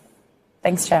so.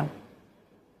 Thanks, Joe.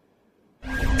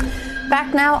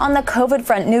 Back now on the COVID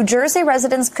front, New Jersey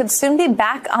residents could soon be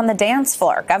back on the dance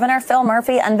floor. Governor Phil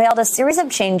Murphy unveiled a series of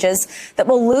changes that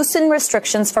will loosen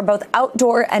restrictions for both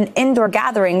outdoor and indoor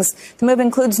gatherings. The move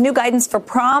includes new guidance for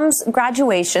proms,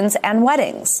 graduations, and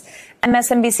weddings.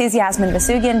 MSNBC's Yasmin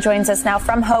Vasugian joins us now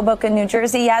from Hoboken, New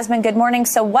Jersey. Yasmin, good morning.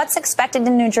 So what's expected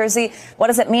in New Jersey? What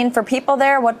does it mean for people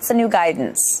there? What's the new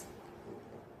guidance?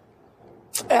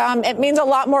 It means a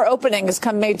lot more openings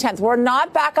come May 10th. We're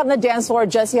not back on the dance floor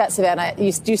just yet, Savannah.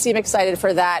 You do seem excited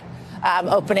for that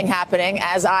opening happening,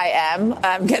 as I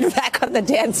am, getting back on the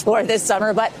dance floor this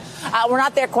summer. But we're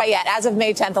not there quite yet. As of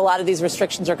May 10th, a lot of these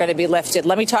restrictions are going to be lifted.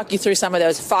 Let me talk you through some of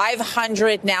those.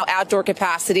 500 now outdoor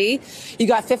capacity. You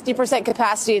got 50%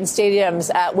 capacity in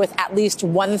stadiums with at least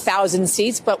 1,000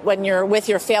 seats. But when you're with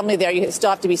your family there, you still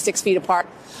have to be 6 feet apart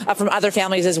from other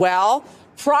families as well.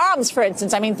 Proms, for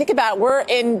instance, I mean, think about it. We're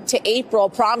into April.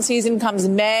 Prom season comes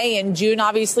May, and June,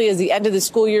 obviously, as the end of the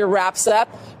school year wraps up.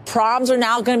 Proms are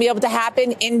now going to be able to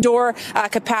happen. Indoor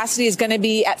capacity is going to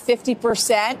be at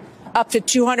 50%, up to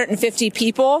 250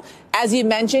 people. As you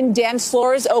mentioned, dance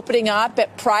floors opening up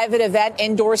at private event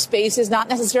indoor spaces, not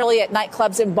necessarily at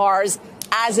nightclubs and bars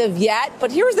as of yet.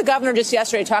 But here was the governor just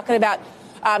yesterday talking about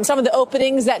some of the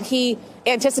openings that he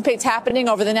anticipates happening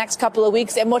over the next couple of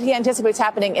weeks and what he anticipates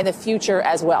happening in the future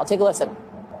as well. Take a listen.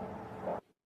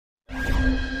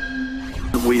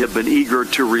 We have been eager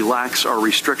to relax our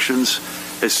restrictions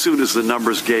as soon as the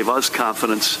numbers gave us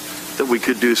confidence that we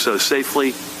could do so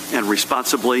safely and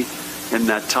responsibly, and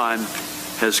that time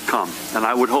has come. And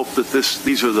I would hope that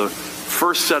these are the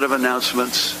first set of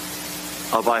announcements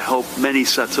of, I hope, many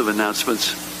sets of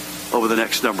announcements over the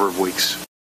next number of weeks.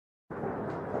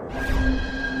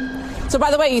 So, by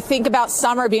the way, you think about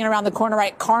summer being around the corner,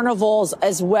 right? Carnivals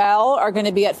as well are going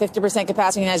to be at 50%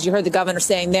 capacity. And as you heard the governor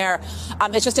saying there,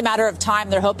 it's just a matter of time.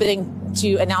 They're hoping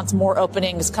to announce more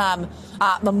openings come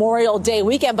Memorial Day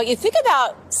weekend. But you think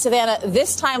about, Savannah,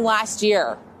 this time last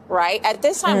year, right? At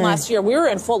this time last year, we were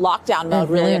in full lockdown mode,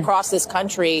 really, across this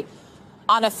country.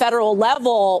 on a federal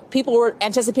level, people were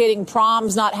anticipating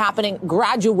proms not happening,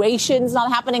 graduations not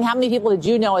happening. How many people did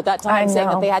you know at that time saying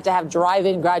that they had to have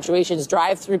drive-in graduations,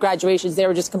 drive-through graduations? They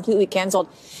were just completely canceled.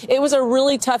 It was a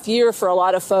really tough year for a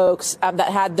lot of folks that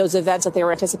had those events that they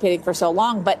were anticipating for so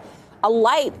long. But a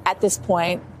light at this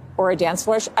point, or a dance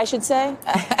floor, I should say,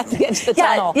 at the end of the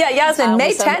tunnel. Yeah, Yasmin,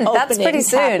 May 10th. That's pretty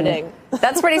soon. Happening.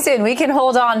 That's pretty soon. We can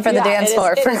hold on for the dance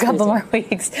floor for a couple more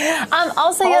weeks.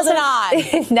 Also,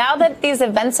 Yasmin, now that these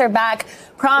events are back,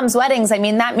 proms, weddings, I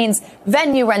mean, that means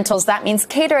venue rentals, that means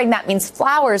catering, that means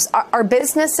flowers. Are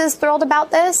businesses thrilled about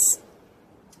this?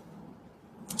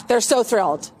 They're so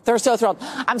thrilled. They're so thrilled.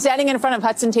 I'm standing in front of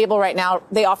Hudson Table right now.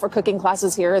 They offer cooking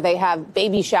classes here. They have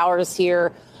baby showers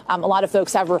here. A lot of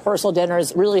folks have rehearsal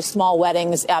dinners, really small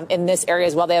weddings in this area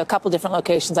as well. They have a couple different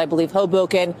locations, I believe,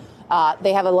 Hoboken.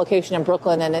 They have a location in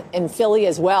Brooklyn and in Philly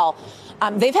as well.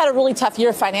 They've had a really tough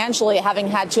year financially, having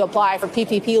had to apply for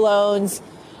PPP loans.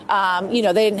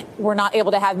 They were not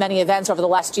able to have many events over the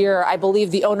last year. I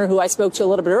believe the owner who I spoke to a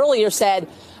little bit earlier said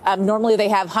normally they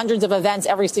have hundreds of events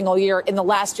every single year. In the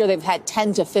last year, they've had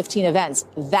 10 to 15 events.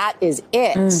 That is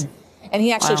it. And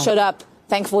he actually showed up,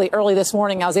 thankfully, early this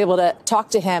morning. I was able to talk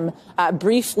to him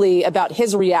briefly about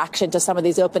his reaction to some of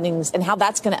these openings and how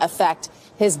that's going to affect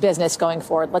his business going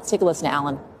forward. Let's take a listen to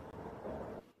Alan.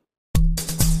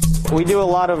 We do a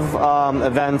lot of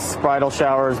events, bridal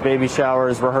showers, baby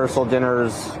showers, rehearsal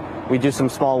dinners. We do some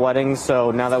small weddings,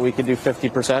 so now that we could do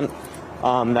 50%,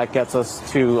 that gets us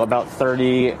to about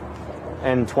 30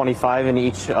 and 25 in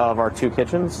each of our two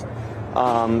kitchens.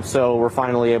 So we're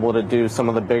finally able to do some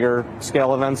of the bigger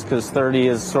scale events because 30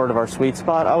 is sort of our sweet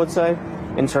spot, I would say,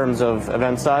 in terms of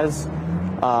event size.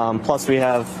 Plus we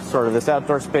have sort of this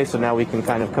outdoor space, so now we can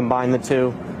kind of combine the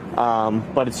two.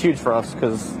 But it's huge for us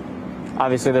because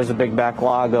obviously there's a big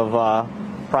backlog of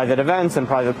private events and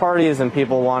private parties and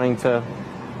people wanting to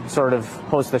sort of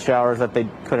host the showers that they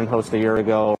couldn't host a year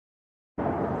ago.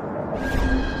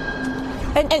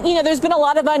 And there's been a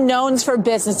lot of unknowns for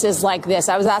businesses like this.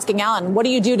 I was asking Alan, what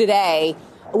do you do today,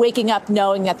 waking up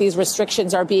knowing that these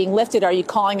restrictions are being lifted? Are you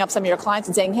calling up some of your clients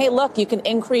and saying, hey, look, you can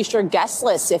increase your guest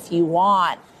list if you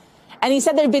want? And he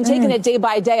said they've been taking it day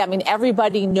by day. I mean,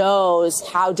 everybody knows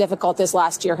how difficult this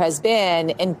last year has been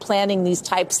in planning these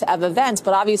types of events.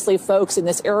 But obviously, folks in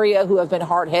this area who have been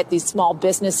hard hit, these small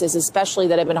businesses especially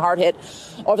that have been hard hit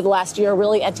over the last year,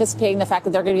 really anticipating the fact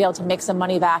that they're going to be able to make some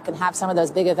money back and have some of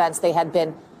those big events they had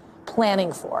been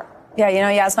planning for. Yeah,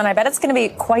 Yasmin, I bet it's going to be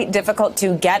quite difficult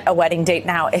to get a wedding date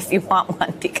now if you want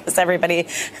one, because everybody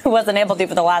who wasn't able to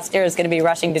for the last year is going to be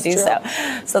rushing to do so.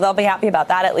 So they'll be happy about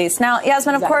that at least. Now,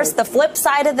 Yasmin, of course, the flip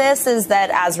side of this is that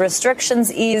as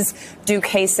restrictions ease, do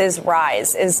cases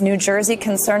rise? Is New Jersey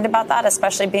concerned about that,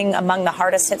 especially being among the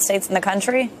hardest hit states in the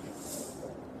country?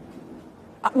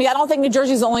 I mean, I don't think New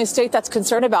Jersey is the only state that's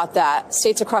concerned about that.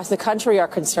 States across the country are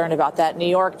concerned about that. New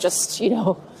York just,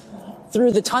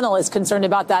 through the tunnel is concerned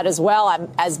about that as well,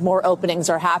 as more openings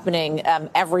are happening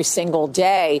every single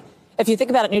day. If you think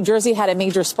about it, New Jersey had a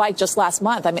major spike just last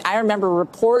month. I mean, I remember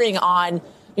reporting on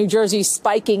New Jersey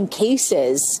spiking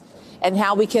cases and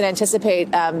how we can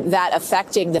anticipate that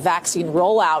affecting the vaccine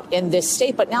rollout in this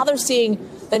state. But now they're seeing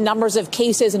the numbers of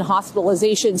cases and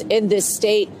hospitalizations in this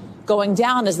state going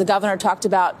down, as the governor talked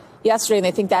about yesterday, and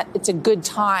they think that it's a good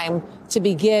time to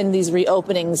begin these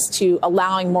reopenings to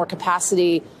allowing more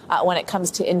capacity when it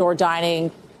comes to indoor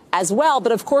dining as well.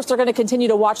 But of course, they're going to continue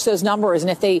to watch those numbers. And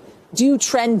if they do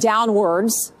trend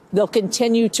downwards, they'll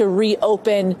continue to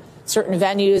reopen certain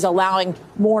venues, allowing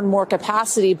more and more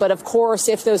capacity. But of course,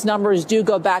 if those numbers do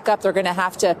go back up, they're going to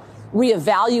have to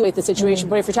reevaluate the situation.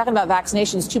 But if you're talking about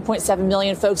vaccinations, 2.7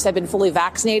 million folks have been fully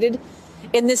vaccinated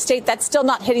in this state. That's still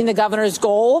not hitting the governor's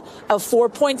goal of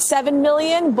 4.7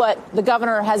 million. But the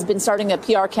governor has been starting a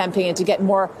PR campaign to get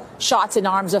more shots in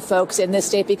arms of folks in this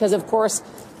state, because, of course,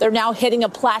 they're now hitting a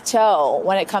plateau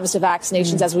when it comes to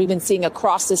vaccinations, as we've been seeing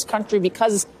across this country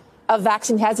because of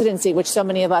vaccine hesitancy, which so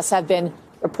many of us have been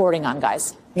reporting on,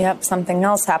 guys. Yep, something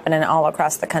else happening all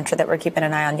across the country that we're keeping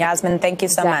an eye on. Yasmin, thank you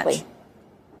so much.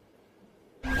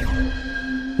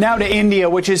 Now to India,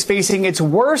 which is facing its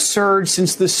worst surge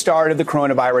since the start of the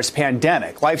coronavirus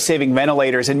pandemic. Life-saving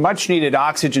ventilators and much-needed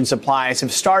oxygen supplies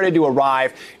have started to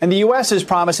arrive, and the U.S. is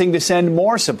promising to send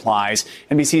more supplies.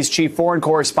 NBC's chief foreign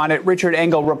correspondent Richard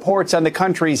Engel reports on the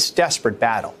country's desperate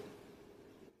battle.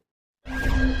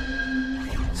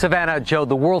 Savannah, Joe,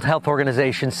 the World Health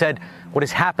Organization said what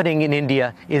is happening in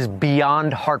India is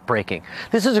beyond heartbreaking.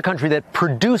 This is a country that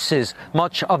produces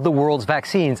much of the world's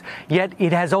vaccines, yet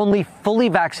it has only fully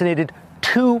vaccinated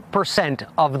 2%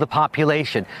 of the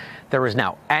population. There is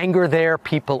now anger there.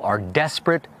 People are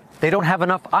desperate. They don't have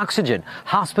enough oxygen.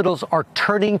 Hospitals are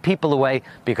turning people away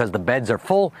because the beds are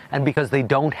full and because they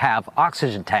don't have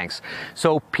oxygen tanks.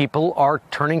 So people are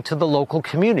turning to the local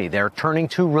community. They're turning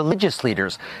to religious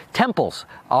leaders. Temples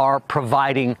are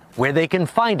providing, where they can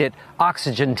find it,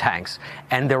 oxygen tanks.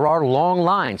 And there are long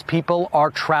lines. People are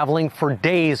traveling for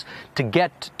days to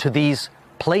get to these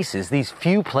places, these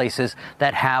few places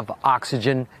that have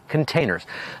oxygen containers.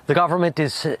 The government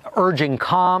is urging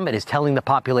calm. It is telling the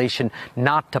population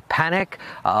not to panic.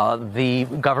 The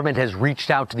government has reached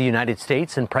out to the United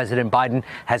States, and President Biden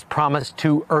has promised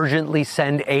to urgently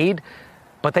send aid.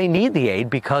 But they need the aid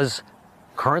because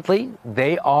currently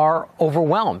they are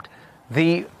overwhelmed.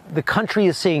 The country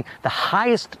is seeing the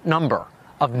highest number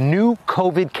of new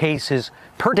COVID cases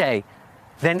per day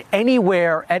than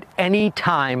anywhere at any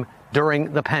time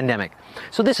during the pandemic.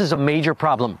 So this is a major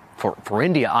problem for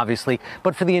India, obviously,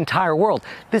 but for the entire world.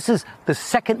 This is the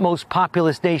second most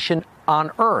populous nation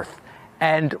on Earth.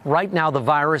 And right now the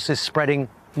virus is spreading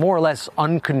more or less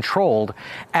uncontrolled.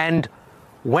 And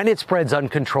when it spreads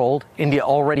uncontrolled, India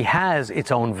already has its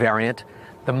own variant,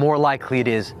 the more likely it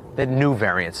is that new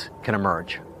variants can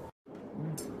emerge.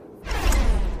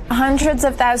 Hundreds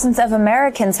of thousands of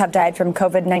Americans have died from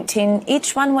COVID-19,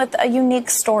 each one with a unique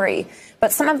story.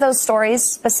 But some of those stories,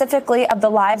 specifically of the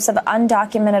lives of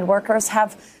undocumented workers,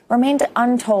 have remained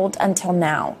untold until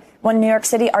now. One New York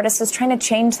City artist is trying to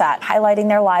change that, highlighting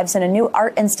their lives in a new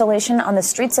art installation on the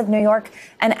streets of New York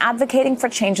and advocating for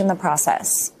change in the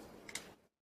process.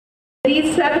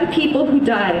 These 7 people who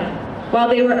died while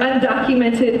they were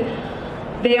undocumented,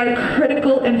 they are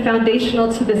critical and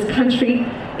foundational to this country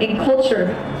and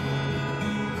culture.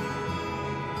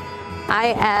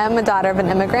 I am a daughter of an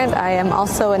immigrant. I am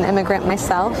also an immigrant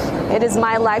myself. It is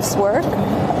my life's work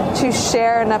to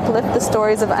share and uplift the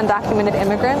stories of undocumented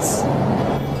immigrants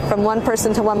from one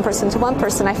person to one person to one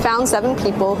person. I found 7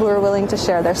 people who were willing to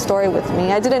share their story with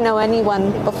me. I didn't know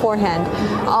anyone beforehand.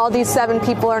 All these 7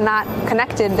 people are not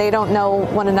connected. They don't know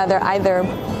one another either,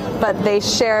 but they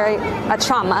share a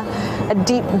trauma, a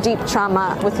deep, deep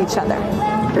trauma with each other.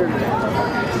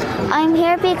 I'm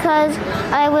here because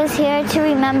I was here to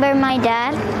remember my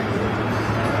dad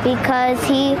because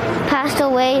he passed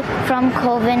away from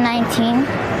COVID-19.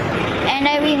 And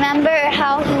I remember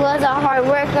how he was a hard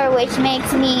worker, which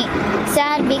makes me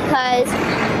sad because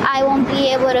I won't be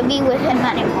able to be with him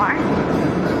anymore.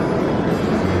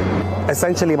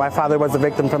 Essentially, my father was a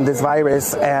victim from this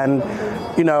virus, and,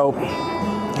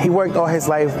 he worked all his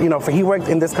life, he worked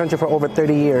in this country for over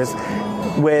 30 years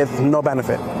with no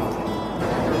benefit.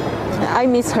 I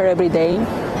miss her every day.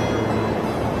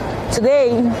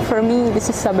 Today, for me, this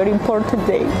is a very important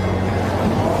day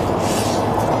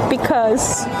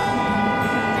because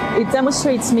it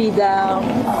demonstrates me that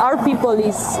our people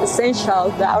is essential,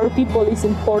 that our people is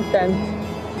important.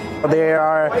 There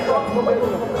are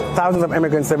thousands of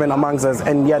immigrants living amongst us,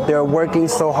 and yet they're working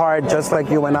so hard, just like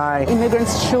you and I.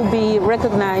 Immigrants should be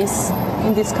recognized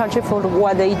in this country for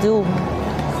what they do,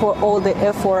 for all the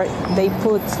effort they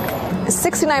put.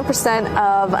 69%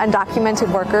 of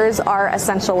undocumented workers are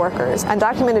essential workers.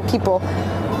 Undocumented people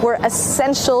were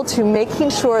essential to making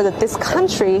sure that this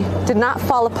country did not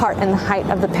fall apart in the height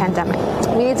of the pandemic.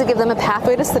 We need to give them a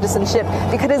pathway to citizenship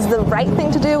because it is the right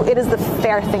thing to do. It is the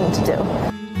fair thing to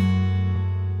do.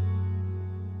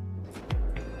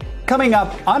 Coming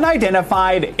up,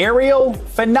 unidentified aerial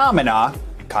phenomena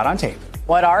caught on tape.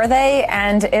 What are they,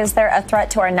 and is there a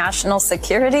threat to our national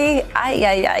security?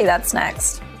 That's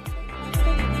next.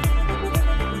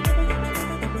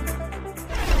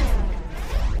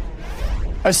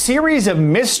 A series of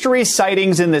mystery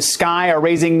sightings in the sky are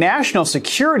raising national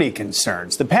security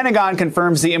concerns. The Pentagon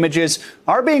confirms the images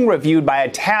are being reviewed by a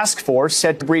task force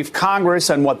set to brief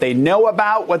Congress on what they know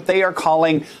about what they are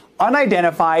calling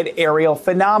unidentified aerial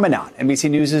phenomenon. NBC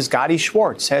News' Gotti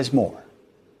Schwartz has more.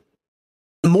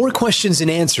 More questions than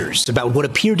answers about what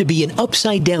appeared to be an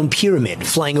upside-down pyramid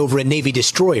flying over a Navy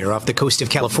destroyer off the coast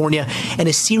of California, and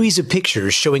a series of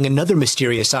pictures showing another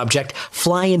mysterious object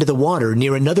fly into the water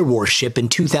near another warship in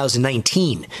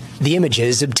 2019. The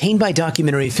images obtained by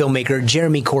documentary filmmaker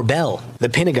Jeremy Corbell. The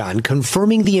Pentagon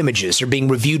confirming the images are being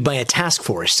reviewed by a task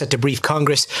force set to brief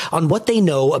Congress on what they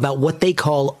know about what they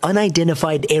call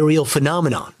unidentified aerial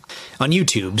phenomenon. On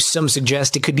YouTube, some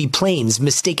suggest it could be planes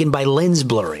mistaken by lens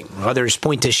blurring. Others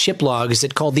point to ship logs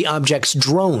that call the objects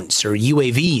drones or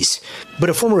UAVs. But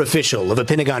a former official of a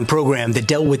Pentagon program that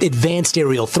dealt with advanced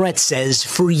aerial threats says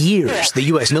for years the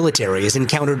U.S. military has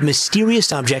encountered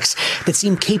mysterious objects that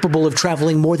seem capable of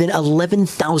traveling more than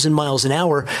 11,000 miles an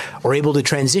hour or able to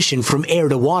transition from air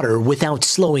to water without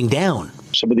slowing down.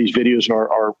 Some of these videos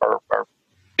are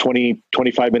 20,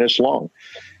 25 minutes long.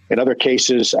 In other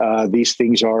cases, these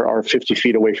things are 50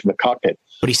 feet away from the cockpit.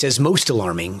 But he says most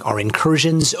alarming are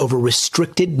incursions over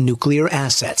restricted nuclear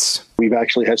assets. We've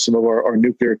actually had some of our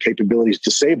nuclear capabilities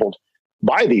disabled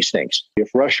by these things. If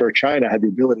Russia or China had the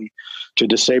ability to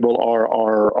disable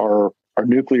our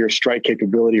nuclear strike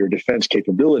capability or defense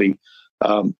capability,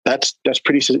 that's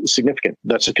pretty significant.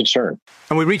 That's a concern.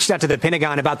 And we reached out to the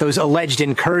Pentagon about those alleged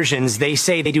incursions. They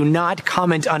say they do not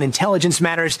comment on intelligence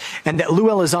matters and that Lou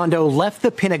Elizondo left the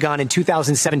Pentagon in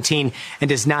 2017 and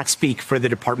does not speak for the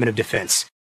Department of Defense.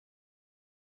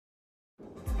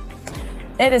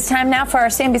 It is time now for our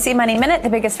CNBC Money Minute, the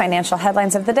biggest financial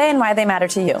headlines of the day and why they matter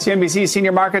to you. CNBC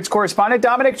senior markets correspondent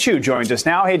Dominic Chu joins us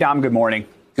now. Hey, Dom, good morning.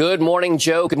 Good morning,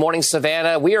 Joe. Good morning,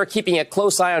 Savannah. We are keeping a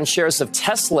close eye on shares of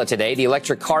Tesla today. The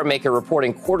electric car maker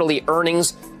reporting quarterly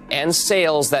earnings and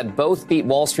sales that both beat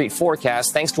Wall Street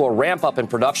forecasts thanks to a ramp up in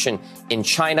production in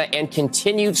China and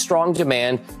continued strong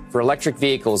demand for electric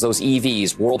vehicles, those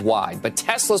EVs, worldwide. But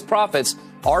Tesla's profits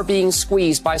are being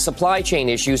squeezed by supply chain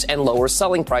issues and lower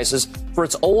selling prices for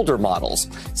its older models.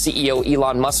 CEO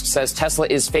Elon Musk says Tesla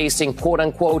is facing, quote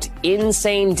unquote,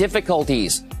 insane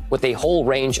difficulties with a whole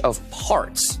range of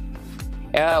parts.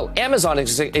 Amazon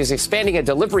is expanding a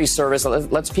delivery service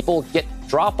that lets people get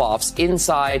drop-offs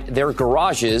inside their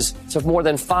garages to more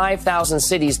than 5,000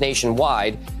 cities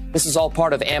nationwide. This is all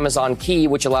part of Amazon Key,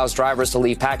 which allows drivers to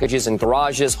leave packages in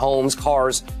garages, homes,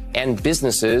 cars, and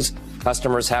businesses.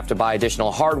 Customers have to buy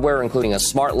additional hardware, including a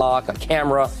smart lock, a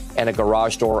camera, and a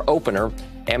garage door opener.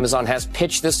 Amazon has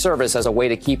pitched this service as a way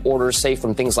to keep orders safe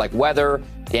from things like weather,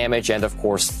 damage, and, of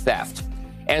course, theft.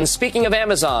 And speaking of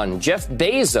Amazon, Jeff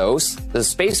Bezos, the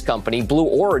space company Blue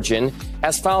Origin,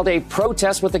 has filed a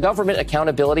protest with the Government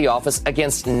Accountability Office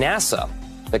against NASA.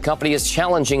 The company is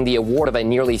challenging the award of a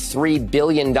nearly $3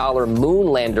 billion moon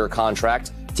lander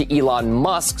contract to Elon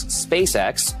Musk's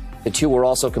SpaceX. The two were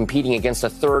also competing against a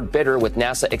third bidder, with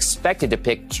NASA expected to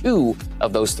pick two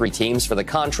of those three teams for the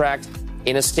contract.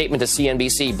 In a statement to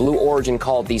CNBC, Blue Origin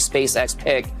called the SpaceX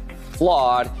pick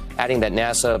flawed, adding that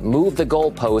NASA moved the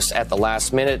goalposts at the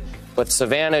last minute. But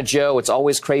Savannah, Joe, it's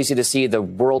always crazy to see the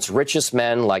world's richest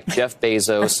men like Jeff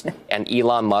Bezos and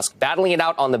Elon Musk battling it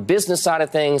out on the business side of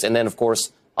things and then, of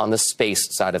course, on the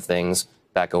space side of things.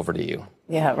 Back over to you.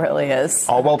 Yeah, it really is.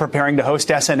 All while preparing to host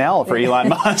SNL for Elon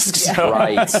Musk. Yeah. So.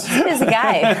 Right. He's a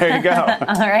guy. There you go.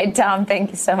 All right, Tom,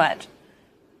 thank you so much.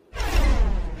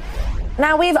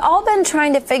 Now, we've all been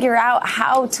trying to figure out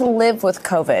how to live with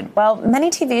COVID. Well, many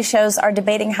TV shows are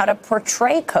debating how to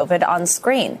portray COVID on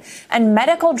screen, and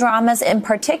medical dramas in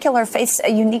particular face a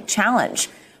unique challenge.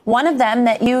 One of them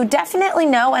that you definitely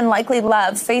know and likely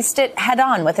love faced it head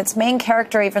on, with its main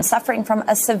character even suffering from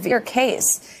a severe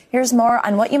case. Here's more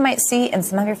on what you might see in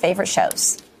some of your favorite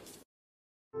shows.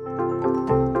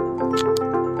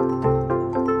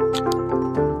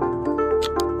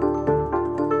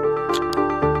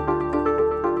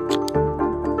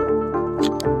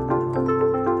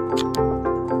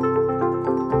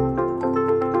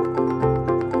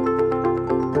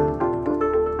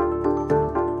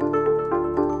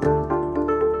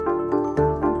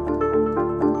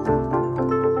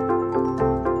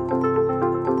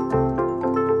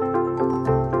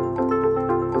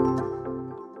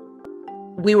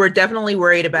 We were definitely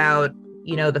worried about,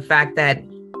 the fact that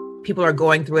people are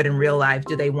going through it in real life.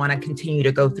 Do they want to continue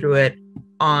to go through it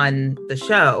on the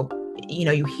show?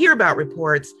 You hear about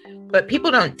reports, but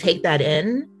people don't take that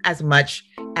in as much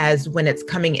as when it's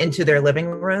coming into their living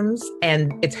rooms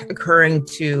and it's occurring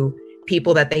to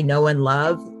people that they know and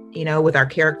love, with our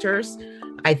characters.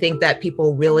 I think that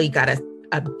people really got a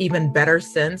even better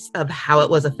sense of how it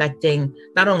was affecting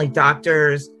not only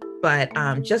doctors, but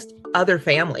just other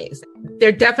families.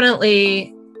 There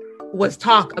definitely was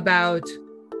talk about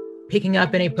picking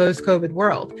up in a post-COVID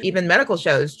world. Even medical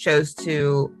shows chose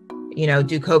to,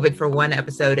 do COVID for one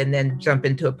episode and then jump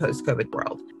into a post-COVID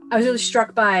world. I was really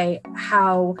struck by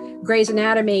how Grey's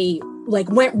Anatomy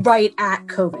went right at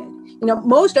COVID.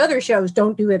 Most other shows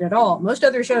don't do it at all. Most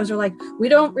other shows are like, we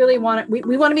don't really want to,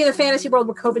 we want to be in a fantasy world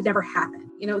where COVID never happened.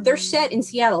 They're set in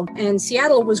Seattle, and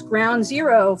Seattle was ground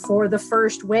zero for the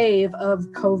first wave of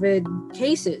COVID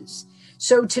cases.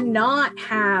 So to not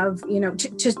have,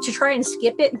 to try and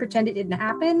skip it and pretend it didn't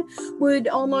happen would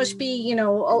almost be,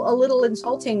 a little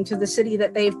insulting to the city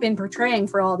that they've been portraying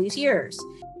for all these years.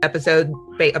 Episode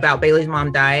about Bailey's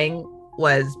mom dying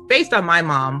was based on my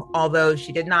mom, although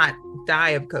she did not die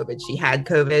of COVID. She had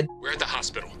COVID. We're at the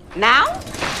hospital. Now?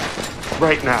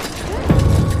 Right now.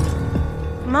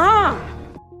 Mom.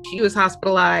 She was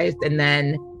hospitalized and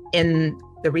then in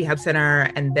the rehab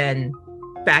center and then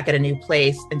back at a new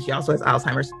place. And she also has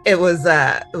Alzheimer's. It was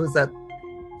a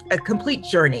a complete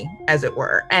journey, as it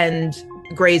were. And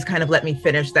Grey's kind of let me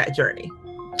finish that journey.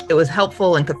 It was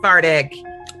helpful and cathartic.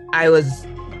 I was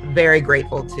very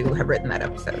grateful to have written that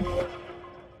episode.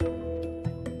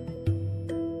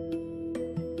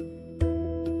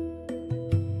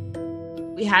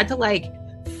 We had to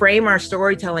frame our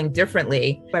storytelling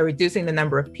differently by reducing the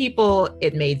number of people.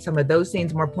 It made some of those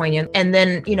scenes more poignant. And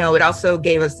then, it also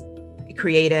gave us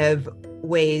creative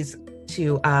ways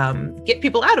to get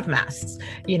people out of masks,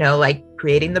 like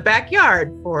creating the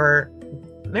backyard for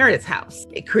Meredith's house,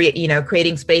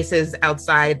 creating spaces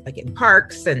outside, like in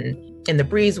parks and in the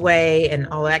breezeway and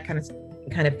all that kind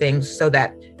of things, so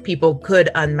that people could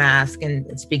unmask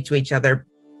and speak to each other.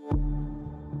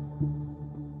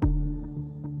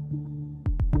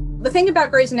 The thing about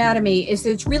Grey's Anatomy is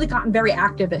that it's really gotten very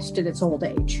activist in its old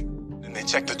age. And they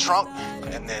checked the trunk,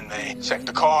 and then they checked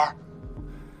the car.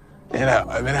 And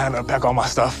I had to pack all my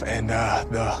stuff, and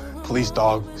the police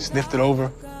dog sniffed it over.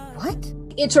 What?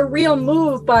 It's a real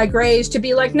move by Grey's to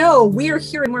be like, no, we're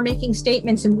here and we're making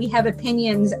statements and we have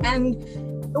opinions and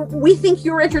we think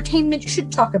your entertainment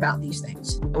should talk about these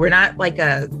things. We're not like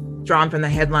a drawn from the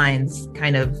headlines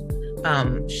kind of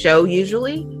show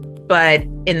usually, but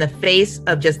in the face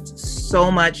of just so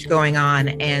much going on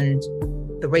and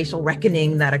the racial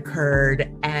reckoning that occurred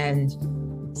and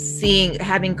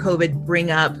having COVID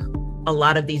bring up a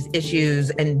lot of these issues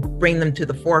and bring them to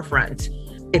the forefront,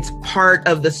 it's part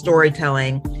of the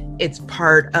storytelling. It's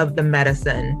part of the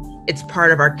medicine. It's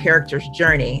part of our character's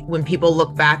journey. When people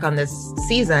look back on this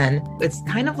season, it's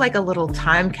kind of like a little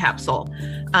time capsule,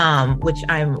 which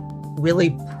I'm really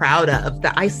proud of.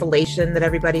 The isolation that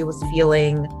everybody was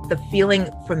feeling, the feeling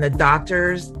from the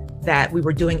doctors that we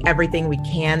were doing everything we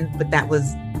can, but that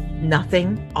was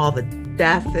nothing. All the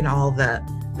death and all the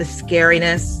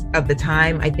scariness of the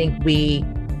time. I think we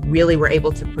really were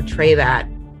able to portray that.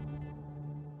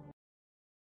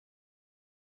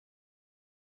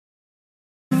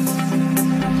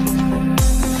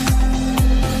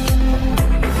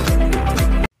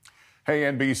 Hey,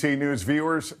 NBC News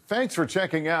viewers, thanks for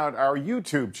checking out our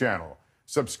YouTube channel.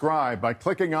 Subscribe by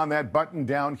clicking on that button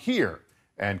down here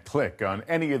and click on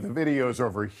any of the videos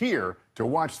over here to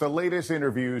watch the latest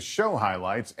interviews, show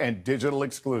highlights, and digital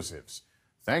exclusives.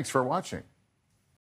 Thanks for watching.